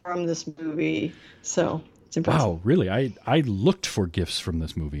GIF from this movie, so it's impressive. Wow, really? I looked for GIFs from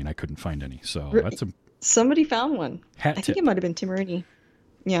this movie, and I couldn't find any, so somebody found one. I think it might have been Tim Rooney.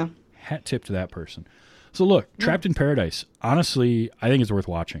 Yeah. Hat tip to that person. So look, Trapped in Paradise, honestly, I think it's worth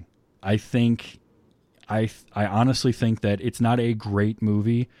watching. I honestly think that it's not a great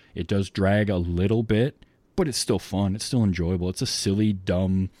movie. It does drag a little bit, but it's still fun. It's still enjoyable. It's a silly,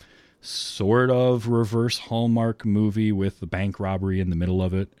 dumb, sort of reverse Hallmark movie with the bank robbery in the middle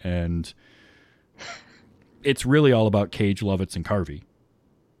of it. And it's really all about Cage, Lovitz, and Carvey.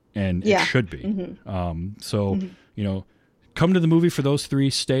 And it should be. Mm-hmm. You know, come to the movie for those 3.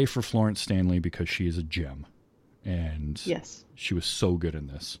 Stay for Florence Stanley because she is a gem. And she was so good in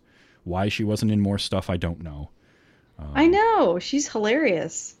this. Why she wasn't in more stuff, I don't know. I know. She's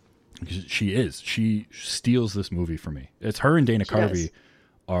hilarious. She is. She steals this movie for me. It's her and Dana Carvey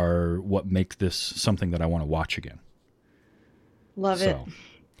are what make this something that I want to watch again. Love it.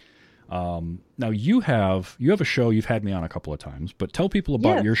 Now you have a show. You've had me on a couple of times, but tell people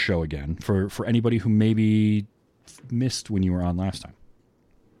about your show again for anybody who maybe missed when you were on last time.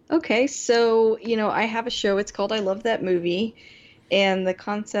 Okay, so I have a show. It's called I Love That Movie. And the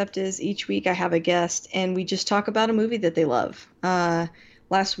concept is each week I have a guest and we just talk about a movie that they love.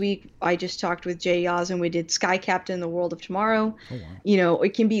 Last week I just talked with Jay Yaz and we did Sky Captain: The World of Tomorrow. Oh, wow.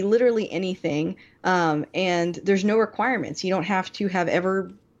 It can be literally anything. And there's no requirements. You don't have to have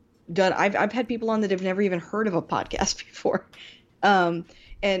ever done. I've had people on that have never even heard of a podcast before.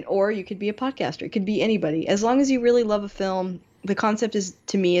 Or you could be a podcaster. It could be anybody. As long as you really love a film, the concept is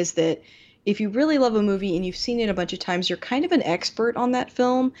that if you really love a movie and you've seen it a bunch of times, you're kind of an expert on that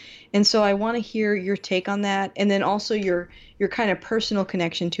film. And so I want to hear your take on that, and then also your kind of personal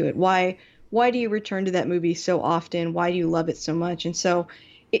connection to it. Why do you return to that movie so often? Why do you love it so much? And so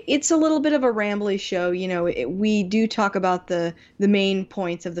it's a little bit of a rambly show. We do talk about the main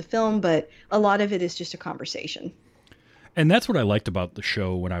points of the film, but a lot of it is just a conversation. And that's what I liked about the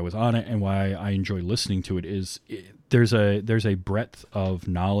show when I was on it, and why I enjoy listening to it. There's a breadth of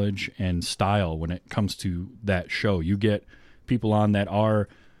knowledge and style when it comes to that show. You get people on that are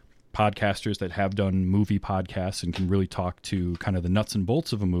podcasters that have done movie podcasts and can really talk to kind of the nuts and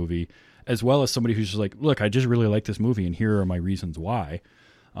bolts of a movie, as well as somebody who's just like, look, I just really like this movie, and here are my reasons why.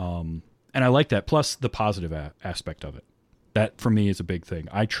 And I like that. Plus the positive aspect of it. That for me is a big thing.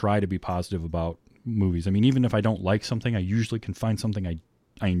 I try to be positive about movies. I mean, even if I don't like something, I usually can find something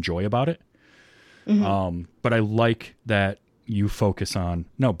I enjoy about it. Mm-hmm. But I like that you focus on,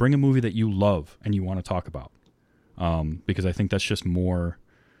 no, bring a movie that you love and you want to talk about. Because I think that's just more,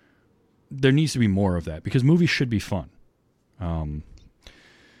 there needs to be more of that, because movies should be fun.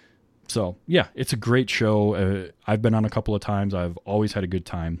 So yeah, it's a great show. I've been on a couple of times. I've always had a good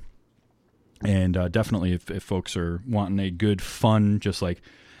time. And definitely if folks are wanting a good, fun, just like,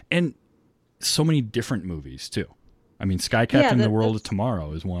 and so many different movies too. I mean, Sky Captain: The World of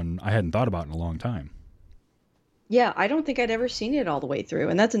Tomorrow is one I hadn't thought about in a long time. Yeah, I don't think I'd ever seen it all the way through.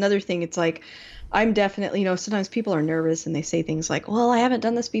 And that's another thing. It's like, I'm definitely, sometimes people are nervous and they say things like, well, I haven't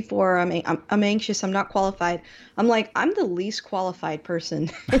done this before. I'm anxious. I'm not qualified. I'm like, I'm the least qualified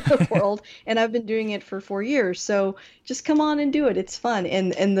person in the world. And I've been doing it for 4 years. So just come on and do it. It's fun.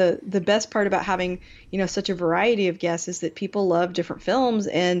 And the best part about having, such a variety of guests is that people love different films,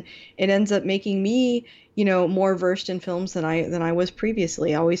 and it ends up making me, more versed in films than I was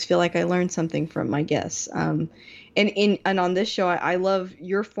previously. I always feel like I learned something from my guests. And on this show, I love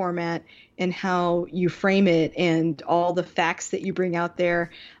your format and how you frame it and all the facts that you bring out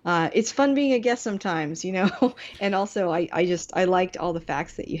there. It's fun being a guest sometimes, and also I liked all the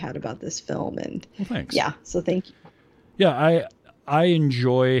facts that you had about this film. And well, thanks. Yeah, so thank you. Yeah, I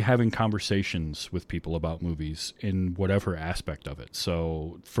enjoy having conversations with people about movies in whatever aspect of it.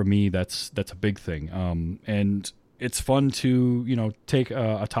 So for me, that's a big thing. And it's fun to, take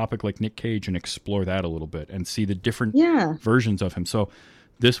a topic like Nick Cage and explore that a little bit and see the different versions of him. So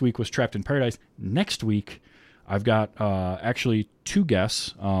this week was Trapped in Paradise. Next week, I've got actually two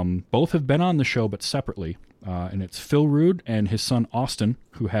guests. Both have been on the show, but separately. And it's Phil Rude and his son Austin,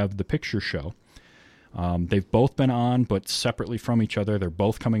 who have The Picture Show. They've both been on, but separately from each other. They're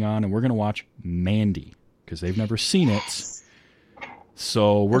both coming on, and we're going to watch Mandy because they've never seen it.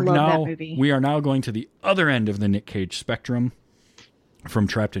 So we are now going to the other end of the Nick Cage spectrum from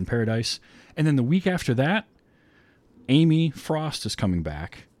Trapped in Paradise. And then the week after that, Amy Frost is coming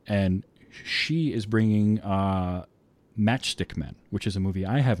back, and she is bringing Matchstick Men, which is a movie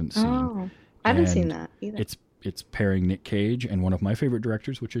I haven't seen. Oh, I haven't seen that either. It's pairing Nick Cage and one of my favorite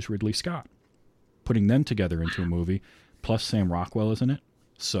directors, which is Ridley Scott, putting them together into a movie. Plus Sam Rockwell is in it.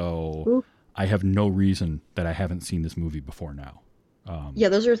 So ooh. I have no reason that I haven't seen this movie before now. Yeah,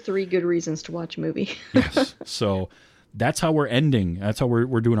 those are 3 good reasons to watch a movie. Yes. So that's how we're ending. That's how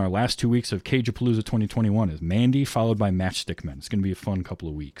we're doing our last 2 weeks of Cageapalooza 2021 is Mandy followed by Matchstick Men. It's going to be a fun couple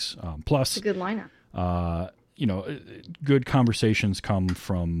of weeks. Plus, it's a good lineup. Good conversations come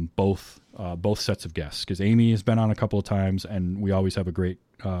from both sets of guests, because Amy has been on a couple of times and we always have a great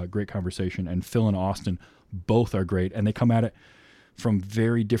conversation. And Phil and Austin both are great, and they come at it from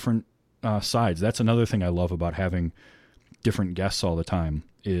very different sides. That's another thing I love about having different guests all the time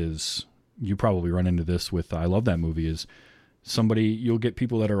is you probably run into this with I Love That Movie is you'll get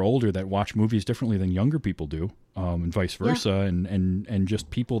people that are older that watch movies differently than younger people do, and vice versa, and just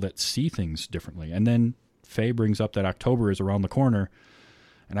people that see things differently. And then Faye brings up that October is around the corner,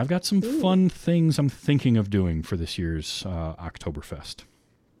 and I've got some fun things I'm thinking of doing for this year's Oktoberfest.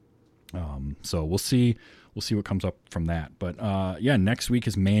 So we'll see what comes up from that. But next week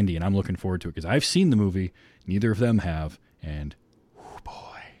is Mandy, and I'm looking forward to it because I've seen the movie. Neither of them have, and oh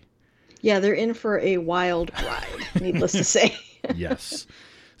boy. Yeah, they're in for a wild ride, needless to say. Yes.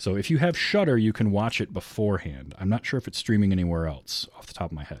 So if you have Shudder, you can watch it beforehand. I'm not sure if it's streaming anywhere else off the top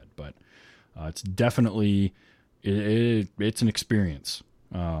of my head, but it's definitely it's an experience.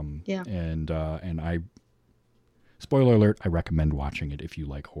 And I spoiler alert, I recommend watching it if you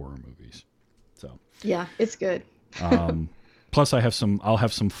like horror movies. So yeah, it's good. Plus I'll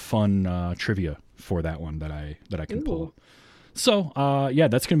have some fun trivia for that one that I can pull. So,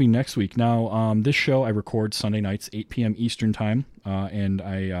 that's going to be next week. Now, this show I record Sunday nights, 8 p.m. Eastern time, and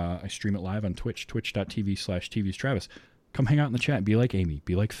I stream it live on Twitch, twitch.tv/TVsTravis. come hang out in the chat. Be like Amy.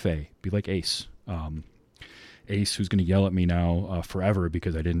 Be like Faye. Be like Ace. Ace, who's going to yell at me now forever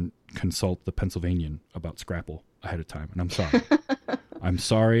because I didn't consult the Pennsylvanian about Scrapple ahead of time. And I'm sorry. I'm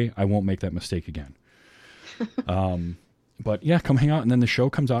sorry. I won't make that mistake again. But yeah, come hang out. And then the show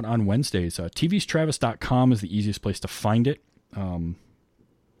comes out on Wednesdays. tvstravis.com is the easiest place to find it.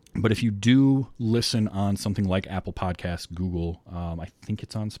 But if you do listen on something like Apple Podcasts, Google, I think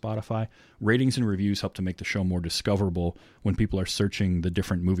it's on Spotify, ratings and reviews help to make the show more discoverable when people are searching the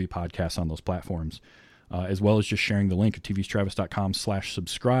different movie podcasts on those platforms. As well as just sharing the link at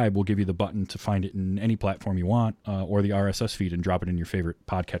tvstravis.com/subscribe will give you the button to find it in any platform you want, or the RSS feed and drop it in your favorite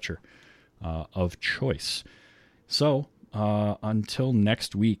podcatcher of choice. So until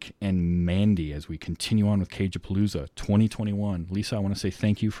next week and Mandy, as we continue on with Cage-a-Palooza 2021. Lisa, I want to say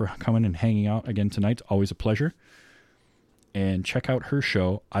thank you for coming and hanging out again tonight. It's always a pleasure. And check out her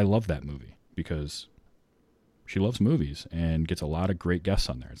show, I Love That Movie, because she loves movies and gets a lot of great guests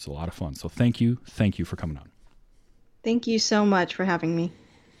on there. It's a lot of fun. So thank you for coming on. Thank you so much for having me.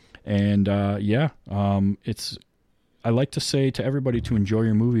 And I like to say to everybody to enjoy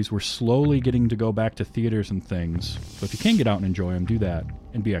your movies. We're slowly getting to go back to theaters and things. So if you can get out and enjoy them, do that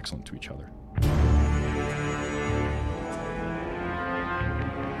and be excellent to each other.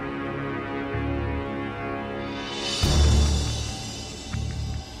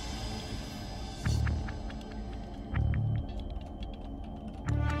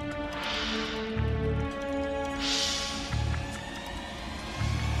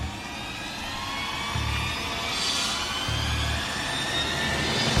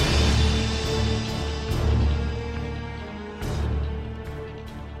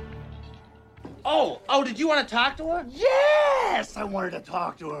 Oh, did you want to talk to her? Yes, I wanted to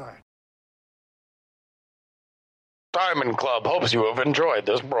talk to her. Diamond Club hopes you have enjoyed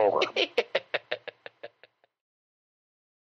this program.